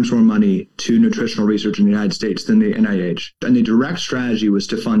 11 times more money to nutritional research in the United States than the NIH. And the direct strategy was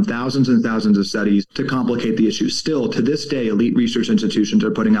to fund thousands and thousands of studies to complicate the issue. Still, to this day, elite research institutions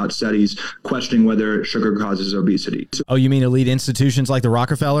are putting out studies questioning whether sugar causes obesity. Oh, you mean elite institutions like the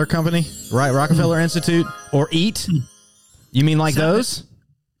Rockefeller Company, right? Rockefeller Institute or EAT? You mean like those?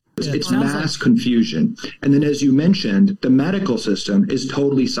 It's mass confusion. And then, as you mentioned, the medical system is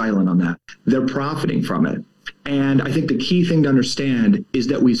totally silent on that. They're profiting from it. And I think the key thing to understand is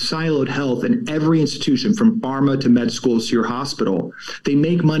that we've siloed health in every institution, from pharma to med schools to your hospital. They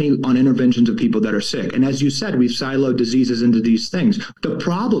make money on interventions of people that are sick. And as you said, we've siloed diseases into these things. The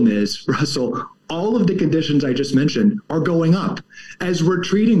problem is, Russell, all of the conditions I just mentioned are going up. As we're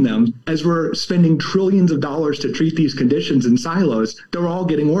treating them, as we're spending trillions of dollars to treat these conditions in silos, they're all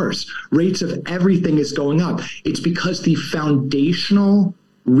getting worse. Rates of everything is going up. It's because the foundational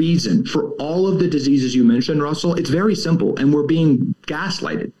reason for all of the diseases you mentioned, Russell, it's very simple, and we're being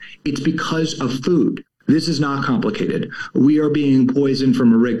gaslighted. It's because of food. This is not complicated. We are being poisoned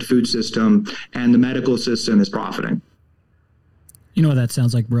from a rigged food system, and the medical system is profiting. You know what that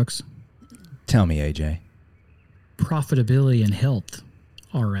sounds like, Brooks? Tell me, AJ. Profitability and health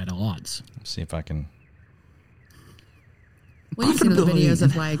are at odds. Let's see if I can. Well, you've seen the videos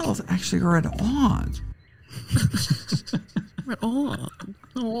of like health actually are at odds. At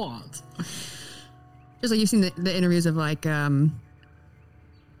odds. Just like you've seen the interviews of like, all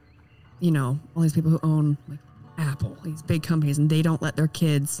these people who own like Apple, these big companies, and they don't let their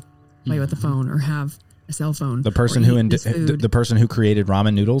kids play with the phone or have a cell phone. The person the person who created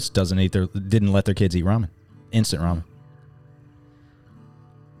ramen noodles didn't let their kids eat ramen, instant ramen.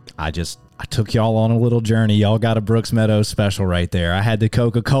 I took y'all on a little journey. Y'all got a Brooks Meadows special right there. I had the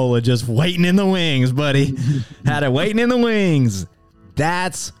Coca-Cola just waiting in the wings, buddy. Had it waiting in the wings.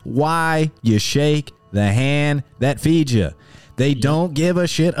 That's why you shake the hand that feeds you. They don't give a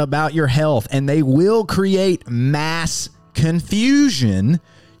shit about your health, and they will create mass confusion.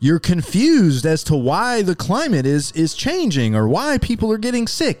 You're confused as to why the climate is changing or why people are getting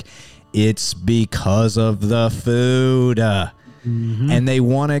sick. It's because of the food. And they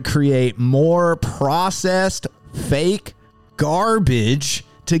want to create more processed, fake garbage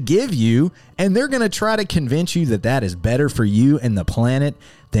to give you. And they're going to try to convince you that that is better for you and the planet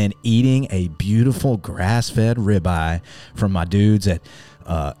than eating a beautiful grass-fed ribeye from my dudes at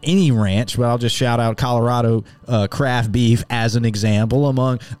any ranch. But I'll just shout out Colorado Craft Beef as an example,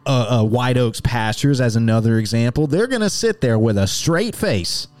 among White Oaks Pastures as another example. They're going to sit there with a straight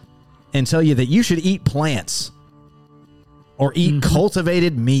face and tell you that you should eat plants or eat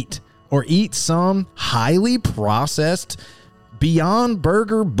cultivated meat or eat some highly processed Beyond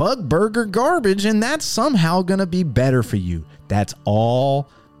Burger, Bug Burger garbage, and that's somehow going to be better for you. That's all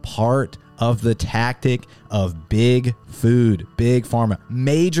part of the tactic of big food, big pharma.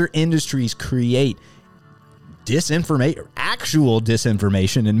 Major industries create actual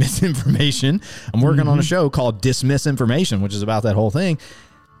disinformation and misinformation. I'm working on a show called Dismissinformation, which is about that whole thing.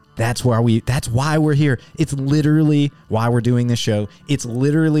 That's why we're here. It's literally why we're doing this show. It's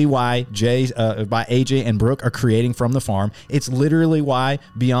literally why AJ and Brooke are creating From the Farm. It's literally why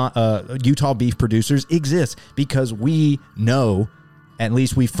Beyond Utah Beef Producers exist, because we know, at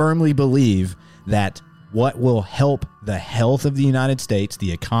least we firmly believe, that what will help the health of the United States,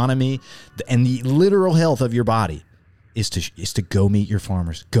 the economy, and the literal health of your body is to go meet your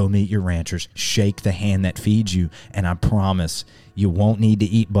farmers, go meet your ranchers, shake the hand that feeds you, and I promise you won't need to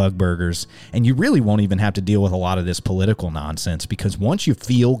eat bug burgers, and you really won't even have to deal with a lot of this political nonsense, because once you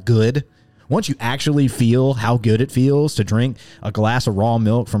feel good, once you actually feel how good it feels to drink a glass of raw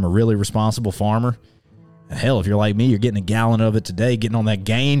milk from a really responsible farmer, hell, if you're like me, you're getting a gallon of it today, getting on that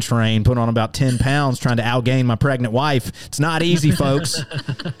gain train, putting on about 10 pounds, trying to outgain my pregnant wife. It's not easy, folks.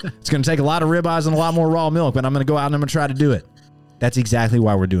 It's going to take a lot of ribeyes and a lot more raw milk, but I'm going to go out and I'm going to try to do it. That's exactly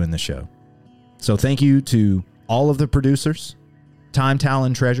why we're doing this show. So thank you to all of the producers, time,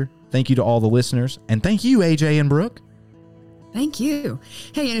 talent, treasure. Thank you to all the listeners. And thank you, AJ and Brooke. Thank you.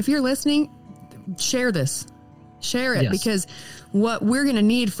 Hey, and if you're listening, share this. Share it, because what we're going to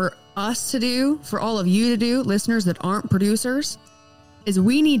need for us to do, for all of you to do, listeners that aren't producers, is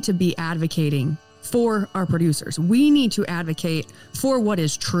we need to be advocating for our producers. We need to advocate for what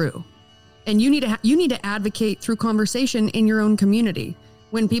is true. And you need to advocate through conversation in your own community.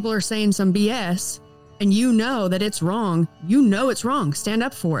 When people are saying some BS and you know that it's wrong, it's wrong. Stand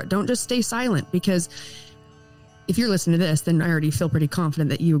up for it. Don't just stay silent, because if you're listening to this, then I already feel pretty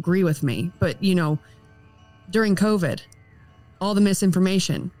confident that you agree with me. But, during COVID, all the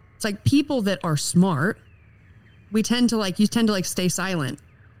misinformation. It's like people that are smart, you tend to stay silent.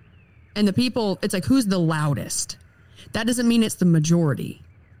 And the people, it's like, who's the loudest? That doesn't mean it's the majority,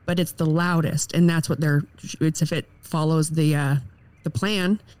 but it's the loudest. And that's what it's if it follows the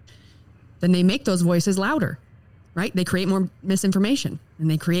plan, then they make those voices louder, right? They create more misinformation and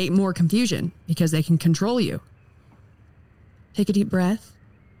they create more confusion because they can control you. Take a deep breath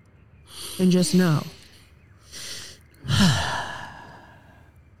and just know.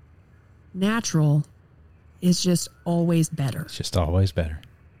 Natural is just always better. It's just always better.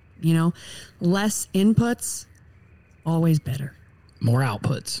 You know, less inputs, always better. More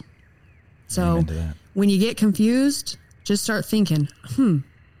outputs. So when you get confused, just start thinking,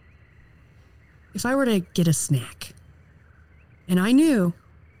 if I were to get a snack and I knew,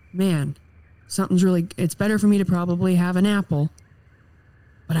 man, it's better for me to probably have an apple,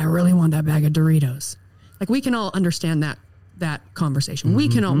 but I really want that bag of Doritos. Like, we can all understand that conversation.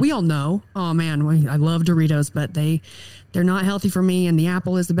 Mm-hmm. We all know, oh man, I love Doritos, but they're not healthy for me and the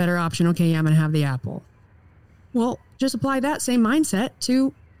apple is the better option. Okay, yeah, I'm going to have the apple. Well, just apply that same mindset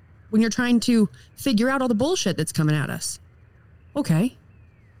to when you're trying to figure out all the bullshit that's coming at us. Okay,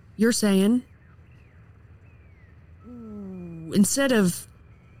 you're saying, instead of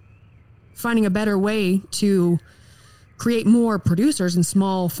finding a better way to create more producers and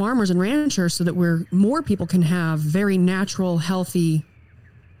small farmers and ranchers so that more people can have very natural, healthy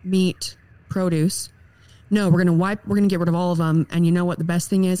meat produce. No, we're going to get rid of all of them. And you know what the best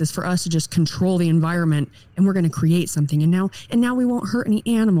thing is for us to just control the environment, and we're going to create something. And now we won't hurt any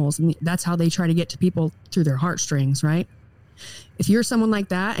animals. And that's how they try to get to people, through their heartstrings, right? If you're someone like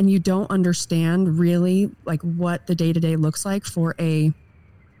that and you don't understand really like what the day-to-day looks like for a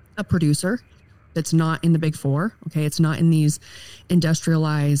producer that's not in the big four, okay, it's not in these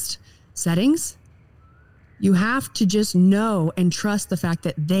industrialized settings, you have to just know and trust the fact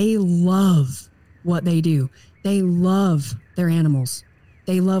that they love what they do. They love their animals.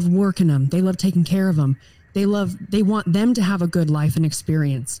 They love working them. They love taking care of them. They want them to have a good life and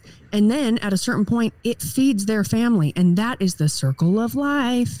experience. And then at a certain point, it feeds their family. And that is the circle of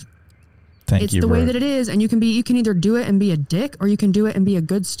life. It's the way that it is. And you can either do it and be a dick, or you can do it and be a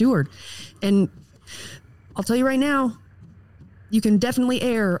good steward. And I'll tell you right now, you can definitely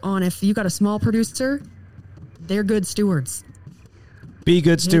err on, if you got a small producer, they're good stewards. Be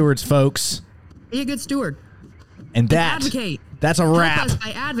good stewards, folks. Be a good steward. And advocate. That's a wrap. Help us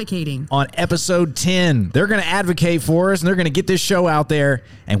by advocating. On episode 10. They're going to advocate for us, and they're going to get this show out there,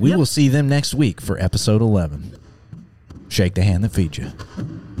 and we will see them next week for episode 11. Shake the hand that feeds you.